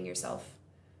elevating yourself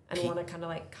and want to kind of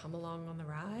like come along on the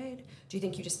ride? Do you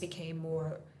think you just became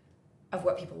more of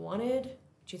what people wanted?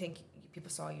 Do you think people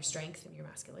saw your strength and your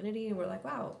masculinity and were like,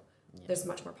 wow, there's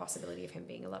much more possibility of him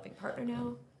being a loving partner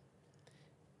now?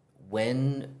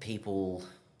 When people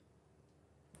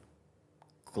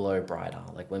glow brighter,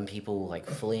 like when people like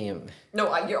fully... No,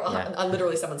 I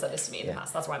literally, someone said this to me in the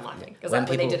past. That's why I'm laughing. Because when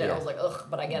they did it, I was like, ugh,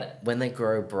 but I get it. When they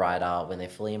grow brighter, when they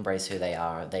fully embrace who they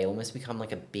are, they almost become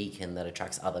like a beacon that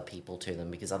attracts other people to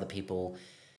them, because other people...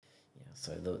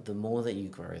 So the more that you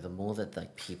grow, the more that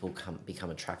like people become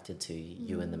attracted to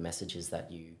you and the messages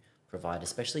that you provide,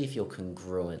 especially if you're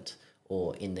congruent,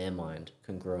 or in their mind,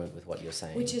 congruent with what you're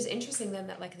saying. Which is interesting then,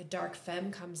 that like the dark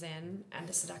femme comes in and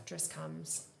the seductress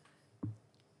comes...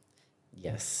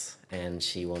 Yes, and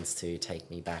she wants to take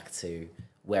me back to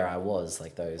where I was,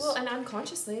 like those... Well, and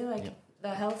unconsciously, like, the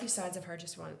healthy sides of her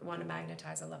just want to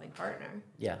magnetize a loving partner.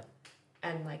 Yeah.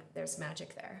 And, like, there's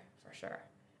magic there, for sure.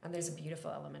 And there's a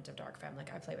beautiful element of dark femme.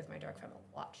 Like, I play with my dark femme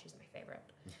a lot. She's my favorite.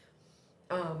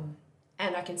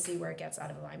 And I can see where it gets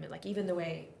out of alignment. Like, even the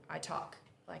way I talk,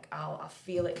 like, I'll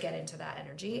feel it get into that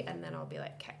energy, and then I'll be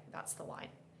like, okay, that's the line.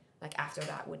 Like, after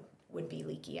that would be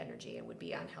leaky energy, it would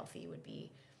be unhealthy, it would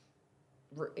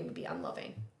be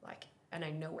unloving, like, and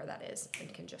I know where that is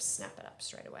and can just snap it up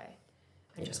straight away.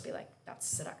 and just be like, that's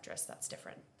seductress, that's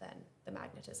different than the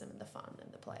magnetism and the fun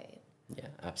and the play. Yeah,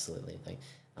 absolutely. Like,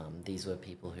 these were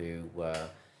people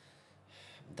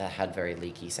that had very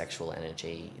leaky sexual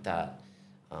energy, that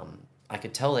I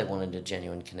could tell they wanted a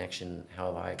genuine connection.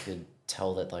 However, I could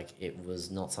tell that like it was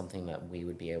not something that we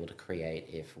would be able to create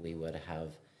if we were to have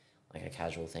like a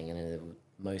casual thing, and it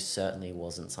most certainly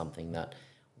wasn't something that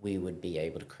we would be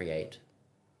able to create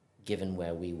given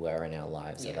where we were in our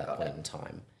lives at that point in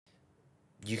time.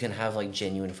 You can have like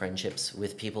genuine friendships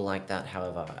with people like that.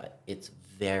 However, it's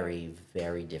very,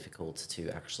 very difficult to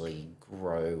actually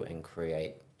grow and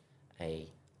create a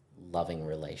loving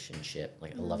relationship,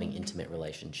 like a loving, intimate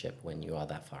relationship when you are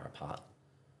that far apart.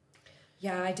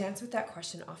 Yeah, I dance with that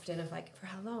question often of like, for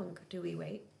how long do we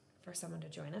wait for someone to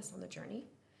join us on the journey?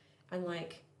 And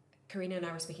like Karina and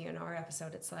I were speaking in our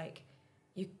episode, it's like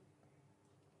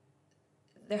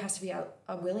there has to be a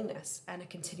willingness and a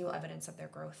continual evidence of their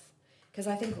growth. Because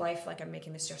I think life, like I'm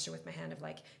making this gesture with my hand of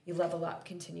like, you level up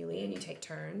continually and you take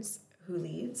turns who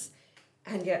leads.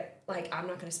 And yet, like, I'm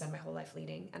not going to spend my whole life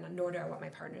leading, and nor do I want my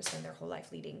partner to spend their whole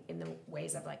life leading in the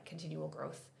ways of like continual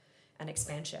growth and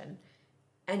expansion.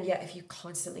 And yet, if you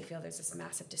constantly feel there's this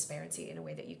massive disparity in a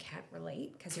way that you can't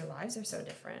relate because your lives are so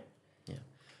different. Yeah.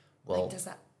 Well, like,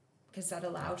 does that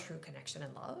allow true connection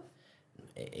and love?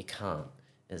 It can't.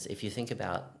 As if you think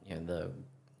about, you know,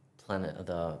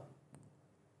 the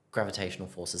gravitational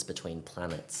forces between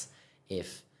planets,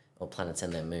 or planets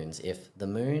and their moons. If the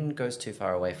moon goes too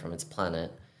far away from its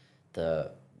planet,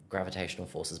 the gravitational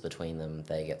forces between them,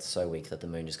 they get so weak that the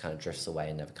moon just kind of drifts away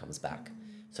and never comes back.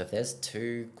 So if there's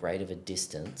too great of a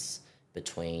distance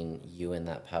between you and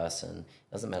that person,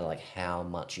 it doesn't matter like how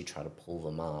much you try to pull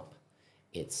them up,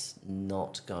 it's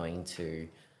not going to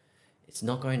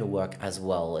work as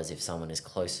well as if someone is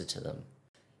closer to them.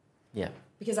 Yeah.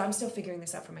 Because I'm still figuring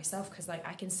this out for myself, because like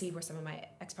I can see where some of my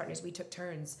ex-partners, we took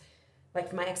turns.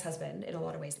 Like my ex-husband, in a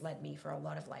lot of ways, led me for a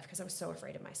lot of life because I was so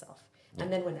afraid of myself. Yeah.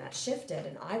 And then when that shifted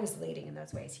and I was leading in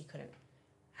those ways, he couldn't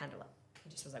handle it. He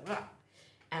just was like, "Wah."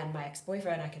 And my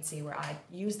ex-boyfriend, I could see where I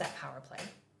used that power play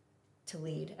to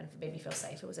lead and made me feel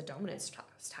safe. It was a dominance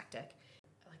tactic.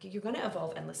 Like, you're going to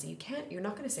evolve endlessly. You're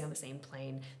not going to stay on the same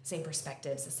plane, the same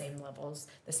perspectives, the same levels,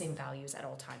 the same values at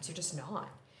all times. You're just not.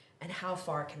 And how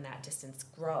far can that distance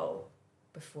grow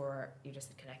before you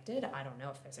just connected? I don't know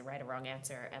if there's a right or wrong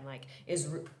answer. And like, is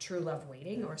true love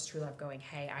waiting, or is true love going,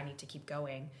 hey, I need to keep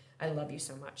going. I love you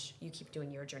so much. You keep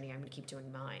doing your journey. I'm going to keep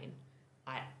doing mine.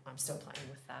 I'm still playing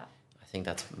with that. I think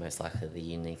that's most likely the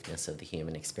uniqueness of the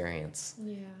human experience.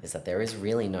 Yeah. Is that there is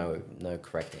really no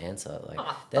correct answer. Like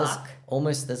there's fuck.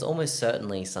 almost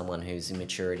certainly someone whose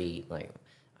maturity, like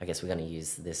I guess we're going to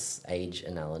use this age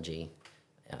analogy,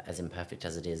 as imperfect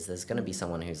as it is, there's going to be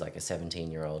someone who's like a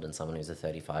 17-year-old and someone who's a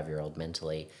 35-year-old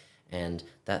mentally, and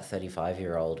that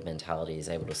 35-year-old mentality is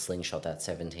able to slingshot that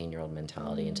 17-year-old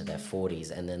mentality into their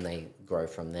 40s, and then they grow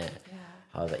from there. Yeah.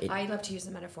 However, I love to use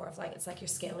the metaphor of like, it's like you're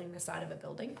scaling the side of a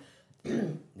building.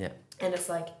 Yeah. And it's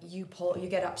like you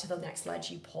get up to the next ledge,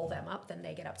 you pull them up, then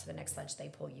they get up to the next ledge, they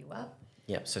pull you up.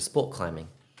 Yeah. So sport climbing.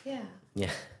 Yeah.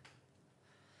 Yeah.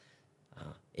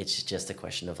 It's just a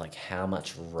question of like how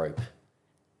much rope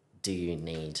do you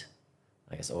need,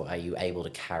 I guess, or are you able to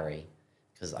carry?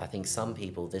 Because I think some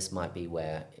people, this might be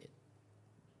where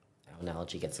our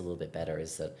analogy gets a little bit better,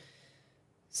 is that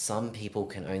some people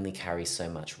can only carry so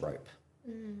much rope.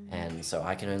 And so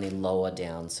I can only lower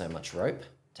down so much rope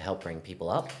to help bring people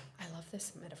up. I love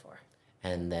this metaphor.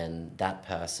 And then that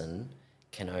person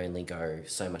can only go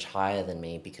so much higher than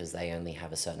me because they only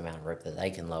have a certain amount of rope that they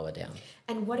can lower down.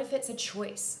 And what if it's a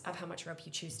choice of how much rope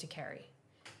you choose to carry?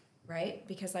 Right?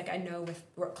 Because like I know with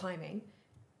rope climbing,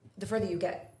 the further you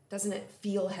get, doesn't it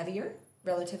feel heavier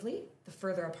relatively? The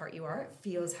further apart you are, it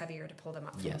feels heavier to pull them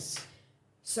up. Yes.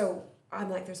 So I'm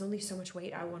like, there's only so much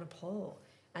weight I want to pull,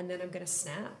 and then I'm going to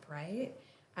snap, right?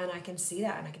 And I can see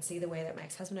that, and I can see the way that my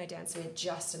ex-husband and I danced. We had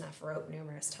just enough rope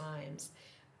numerous times.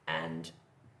 And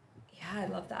yeah, I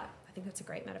love that. I think that's a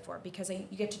great metaphor, because you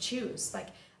get to choose. Like,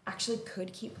 actually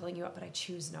could keep pulling you up, but I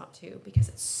choose not to because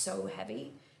it's so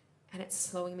heavy and it's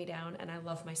slowing me down, and I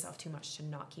love myself too much to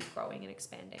not keep growing and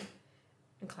expanding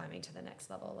and climbing to the next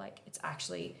level. Like, it's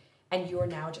actually, and you're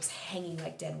now just hanging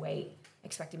like dead weight,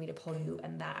 expecting me to pull you,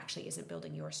 and that actually isn't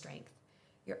building your strength.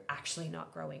 You're actually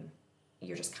not growing.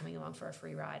 You're just coming along for a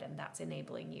free ride, and that's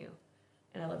enabling you.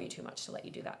 And I love you too much to let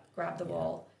you do that. Grab the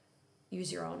ball,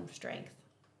 use your own strength.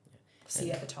 See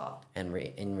you at the top. And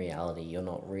in reality, you're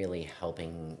not really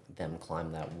helping them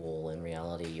climb that wall. In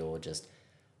reality, you're just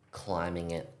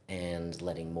climbing it and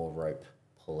letting more rope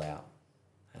pull out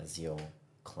as you're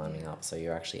climbing up. So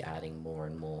you're actually adding more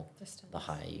and more distance the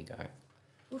higher you go.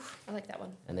 Oof, I like that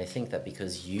one. And they think that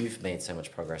because you've made so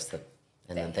much progress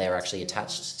then they're actually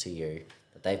attached to you,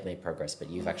 that they've made progress, but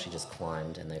you've actually just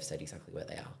climbed and they've stayed exactly where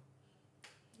they are.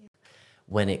 Yeah.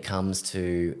 When it comes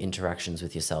to interactions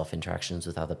with yourself, interactions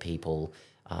with other people,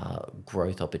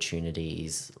 growth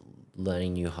opportunities,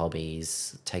 learning new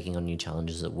hobbies, taking on new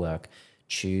challenges at work,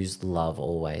 choose love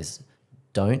always.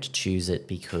 Don't choose it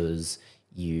because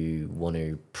you want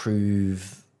to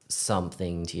prove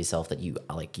something to yourself that you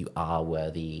are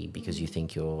worthy because you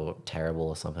think you're terrible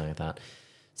or something like that.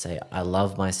 Say, I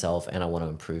love myself and I want to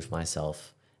improve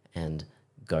myself, and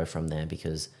go from there.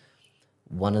 Because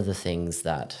one of the things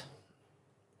that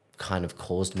kind of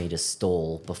caused me to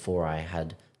stall before I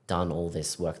had done all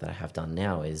this work that I have done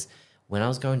now is when I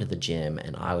was going to the gym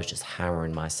and I was just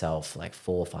hammering myself like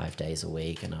 4 or 5 days a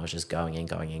week, and I was just going and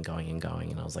going and going and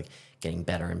going, and I was like getting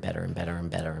better and better and better and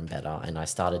better and better. And I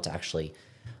started to actually,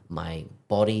 my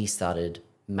body started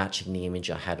matching the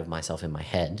image I had of myself in my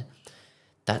head.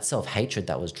 That self-hatred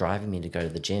that was driving me to go to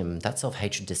the gym, that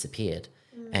self-hatred disappeared.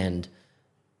 And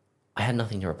I had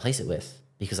nothing to replace it with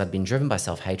because I'd been driven by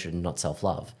self-hatred and not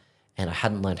self-love. And I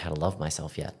hadn't learned how to love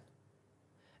myself yet.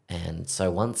 And so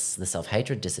once the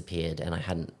self-hatred disappeared and I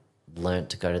hadn't learned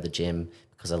to go to the gym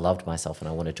because I loved myself and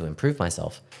I wanted to improve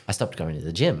myself, I stopped going to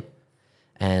the gym.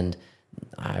 And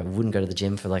I wouldn't go to the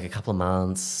gym for like a couple of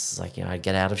months. Like, I'd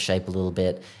get out of shape a little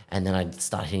bit, and then I'd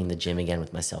start hitting the gym again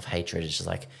with my self-hatred. It's just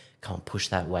like, come on, push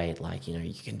that weight. Like,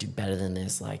 you can do better than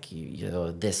this. Like,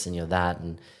 you're this and you're that.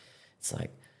 And it's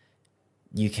like,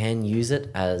 you can use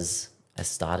it as a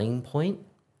starting point.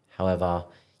 However,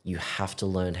 you have to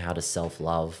learn how to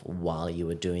self-love while you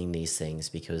are doing these things,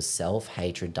 because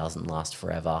self-hatred doesn't last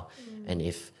forever. And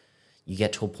if you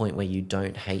get to a point where you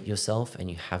don't hate yourself and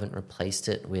you haven't replaced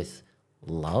it with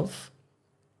love,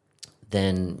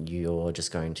 then you're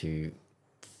just going to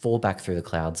fall back through the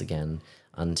clouds again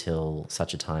until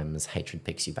such a time as hatred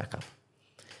picks you back up.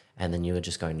 And then you're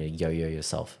just going to yo-yo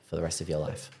yourself for the rest of your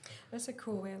life. That's a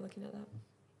cool way of looking at that.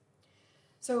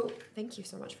 So thank you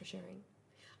so much for sharing.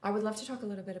 I would love to talk a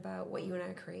little bit about what you and I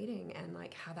are creating and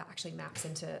like how that actually maps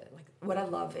into, like, what I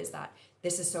love is that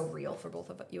this is so real for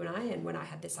both of you and I. And when I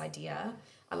had this idea,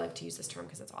 I like to use this term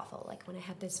because it's awful. Like, when I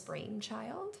had this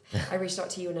brainchild, I reached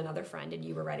out to you and another friend, and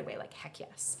you were right away like, heck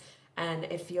yes. And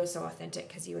it feels so authentic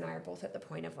because you and I are both at the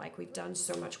point of like, we've done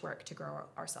so much work to grow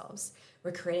ourselves.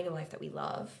 We're creating a life that we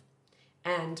love.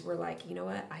 And we're like, you know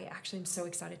what? I actually am so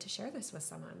excited to share this with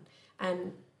someone.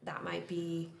 And that might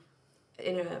be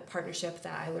in a partnership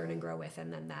that I learn and grow with,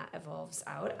 and then that evolves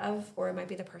out of, or it might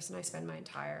be the person I spend my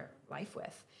entire life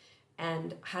with.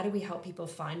 And how do we help people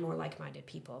find more like-minded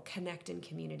people, connect in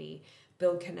community,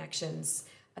 build connections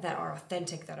that are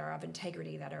authentic, that are of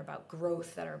integrity, that are about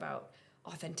growth, that are about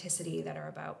authenticity, that are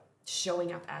about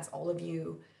showing up as all of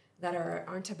you, that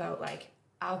aren't about like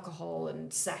alcohol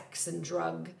and sex and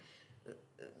drug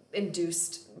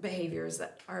induced behaviors,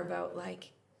 that are about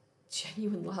like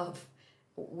genuine love,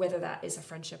 whether that is a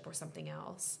friendship or something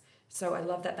else. So I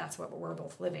love that that's what we're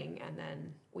both living, and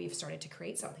then we've started to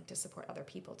create something to support other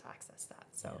people to access that.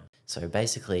 So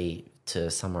basically, to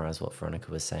summarize what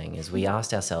Veronica was saying, is we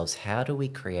asked ourselves, how do we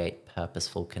create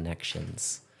purposeful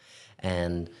connections?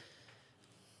 And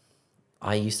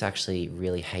I used to actually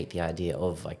really hate the idea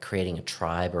of like creating a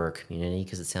tribe or a community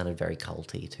because it sounded very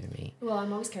culty to me. Well,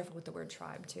 I'm always careful with the word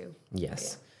tribe too.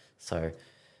 Yes. Yeah. So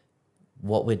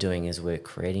what we're doing is we're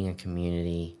creating a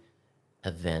community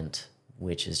event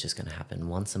which is just going to happen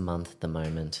once a month at the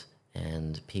moment,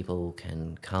 and people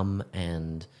can come,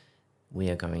 and we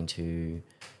are going to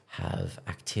have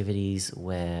activities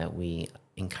where we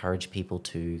encourage people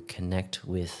to connect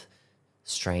with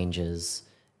strangers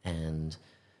and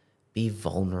be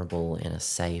vulnerable in a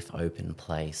safe, open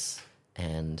place,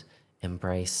 and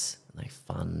embrace like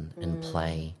fun and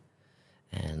play,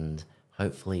 and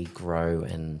hopefully grow.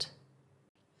 And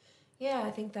yeah,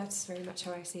 I think that's very much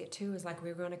how I see it too, is like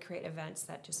we're going to create events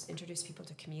that just introduce people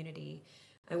to community.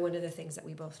 And one of the things that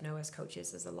we both know as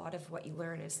coaches is a lot of what you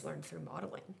learn is learned through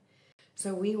modeling.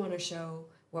 So we want to show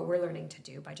what we're learning to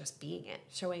do by just being it,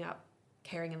 showing up,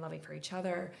 caring and loving for each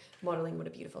other, modeling what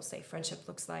a beautiful, safe friendship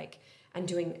looks like, and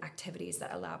doing activities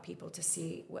that allow people to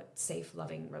see what safe,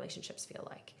 loving relationships feel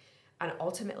like. And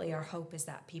ultimately, our hope is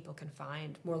that people can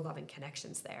find more loving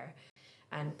connections there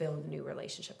and build new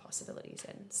relationship possibilities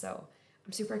in. So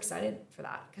I'm super excited for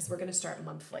that, because we're going to start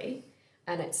monthly,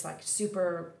 and it's like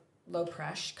super low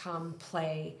pressure. Come,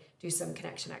 play, do some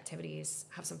connection activities,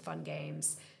 have some fun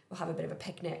games. We'll have a bit of a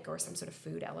picnic or some sort of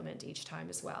food element each time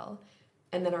as well.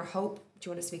 And then our hope, do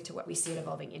you want to speak to what we see it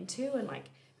evolving into and like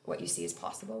what you see is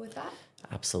possible with that?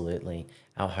 Absolutely.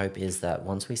 Our hope is that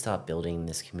once we start building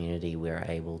this community, we're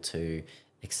able to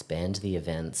expand the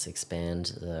events,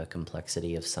 expand the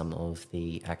complexity of some of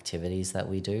the activities that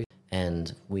we do.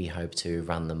 And we hope to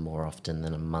run them more often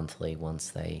than a monthly once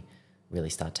they really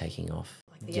start taking off.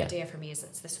 Like the idea for me is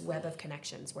it's this web of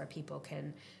connections where people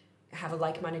can have a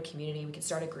like-minded community. We can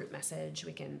start a group message.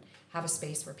 We can have a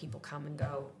space where people come and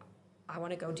go, I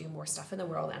want to go do more stuff in the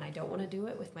world, and I don't want to do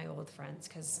it with my old friends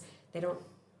because they don't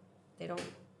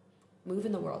move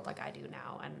in the world like I do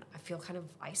now, and I feel kind of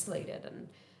isolated, and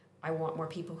I want more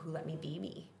people who let me be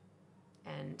me.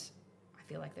 And I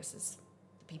feel like this is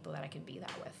the people that I can be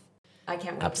that with. I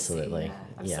can't wait Absolutely. to see.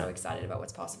 I'm so excited about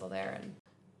what's possible there.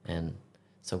 And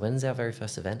so when's our very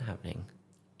first event happening?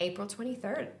 April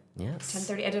 23rd. Yes.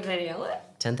 10:30. Did I nail it?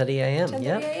 10:30 a.m.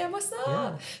 10:30 a.m. What's up?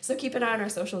 Yeah. So keep an eye on our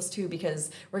socials too,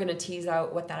 because we're going to tease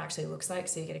out what that actually looks like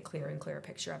so you get a clearer and clearer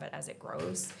picture of it as it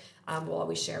grows. We'll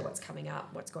always share what's coming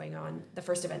up, what's going on. The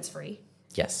first event's free.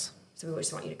 Yes. So we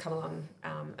just want you to come along.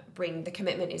 The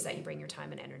commitment is that you bring your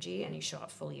time and energy and you show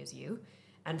up fully as you.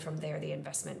 And from there, the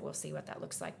investment, we'll see what that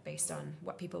looks like based on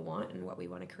what people want and what we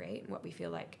want to create and what we feel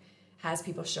like has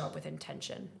people show up with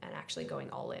intention and actually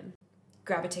going all in.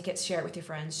 Grab a ticket, share it with your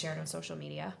friends, share it on social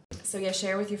media. So yeah,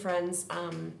 share with your friends.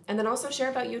 And then also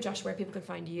share about you, Josh, where people can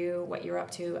find you, what you're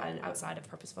up to, and outside of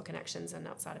Purposeful Connections and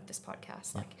outside of this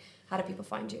podcast. Like, how do people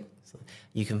find you? So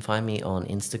you can find me on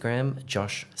Instagram,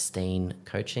 Josh Steen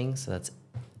Coaching. So that's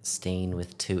Steen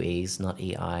with 2 E's, not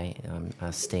E-I.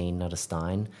 A Steen, not a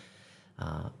Stein.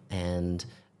 And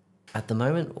at the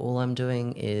moment, all I'm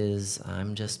doing is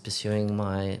I'm just pursuing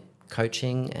my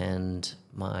coaching and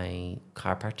my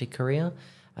chiropractic career,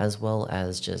 as well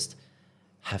as just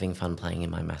having fun playing in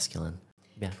my masculine.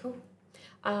 Yeah. Cool.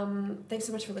 Thanks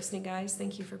so much for listening, guys.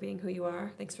 Thank you for being who you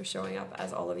are. Thanks for showing up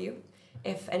as all of you.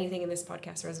 If anything in this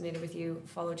podcast resonated with you,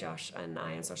 follow Josh and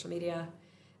I on social media.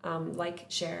 Like,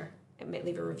 share, and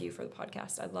leave a review for the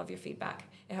podcast. I'd love your feedback.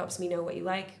 It helps me know what you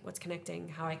like, what's connecting,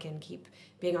 how I can keep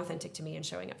being authentic to me and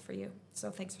showing up for you.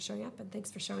 So thanks for showing up, and thanks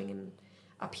for showing in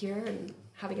up here and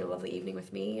having a lovely evening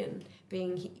with me and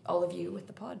being all of you with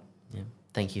the pod. Yeah.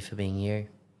 Thank you for being you.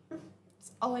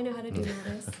 It's all I know how to do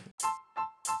nowadays.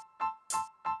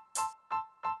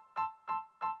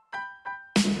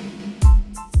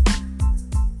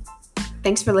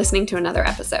 Thanks for listening to another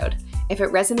episode. If it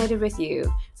resonated with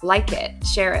you, like it,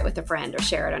 share it with a friend, or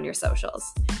share it on your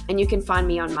socials. And you can find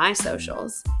me on my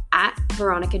socials at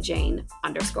VeronicaJane_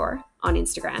 on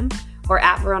Instagram or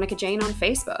at Veronica Jane on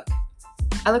Facebook.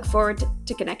 I look forward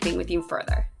to connecting with you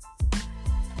further.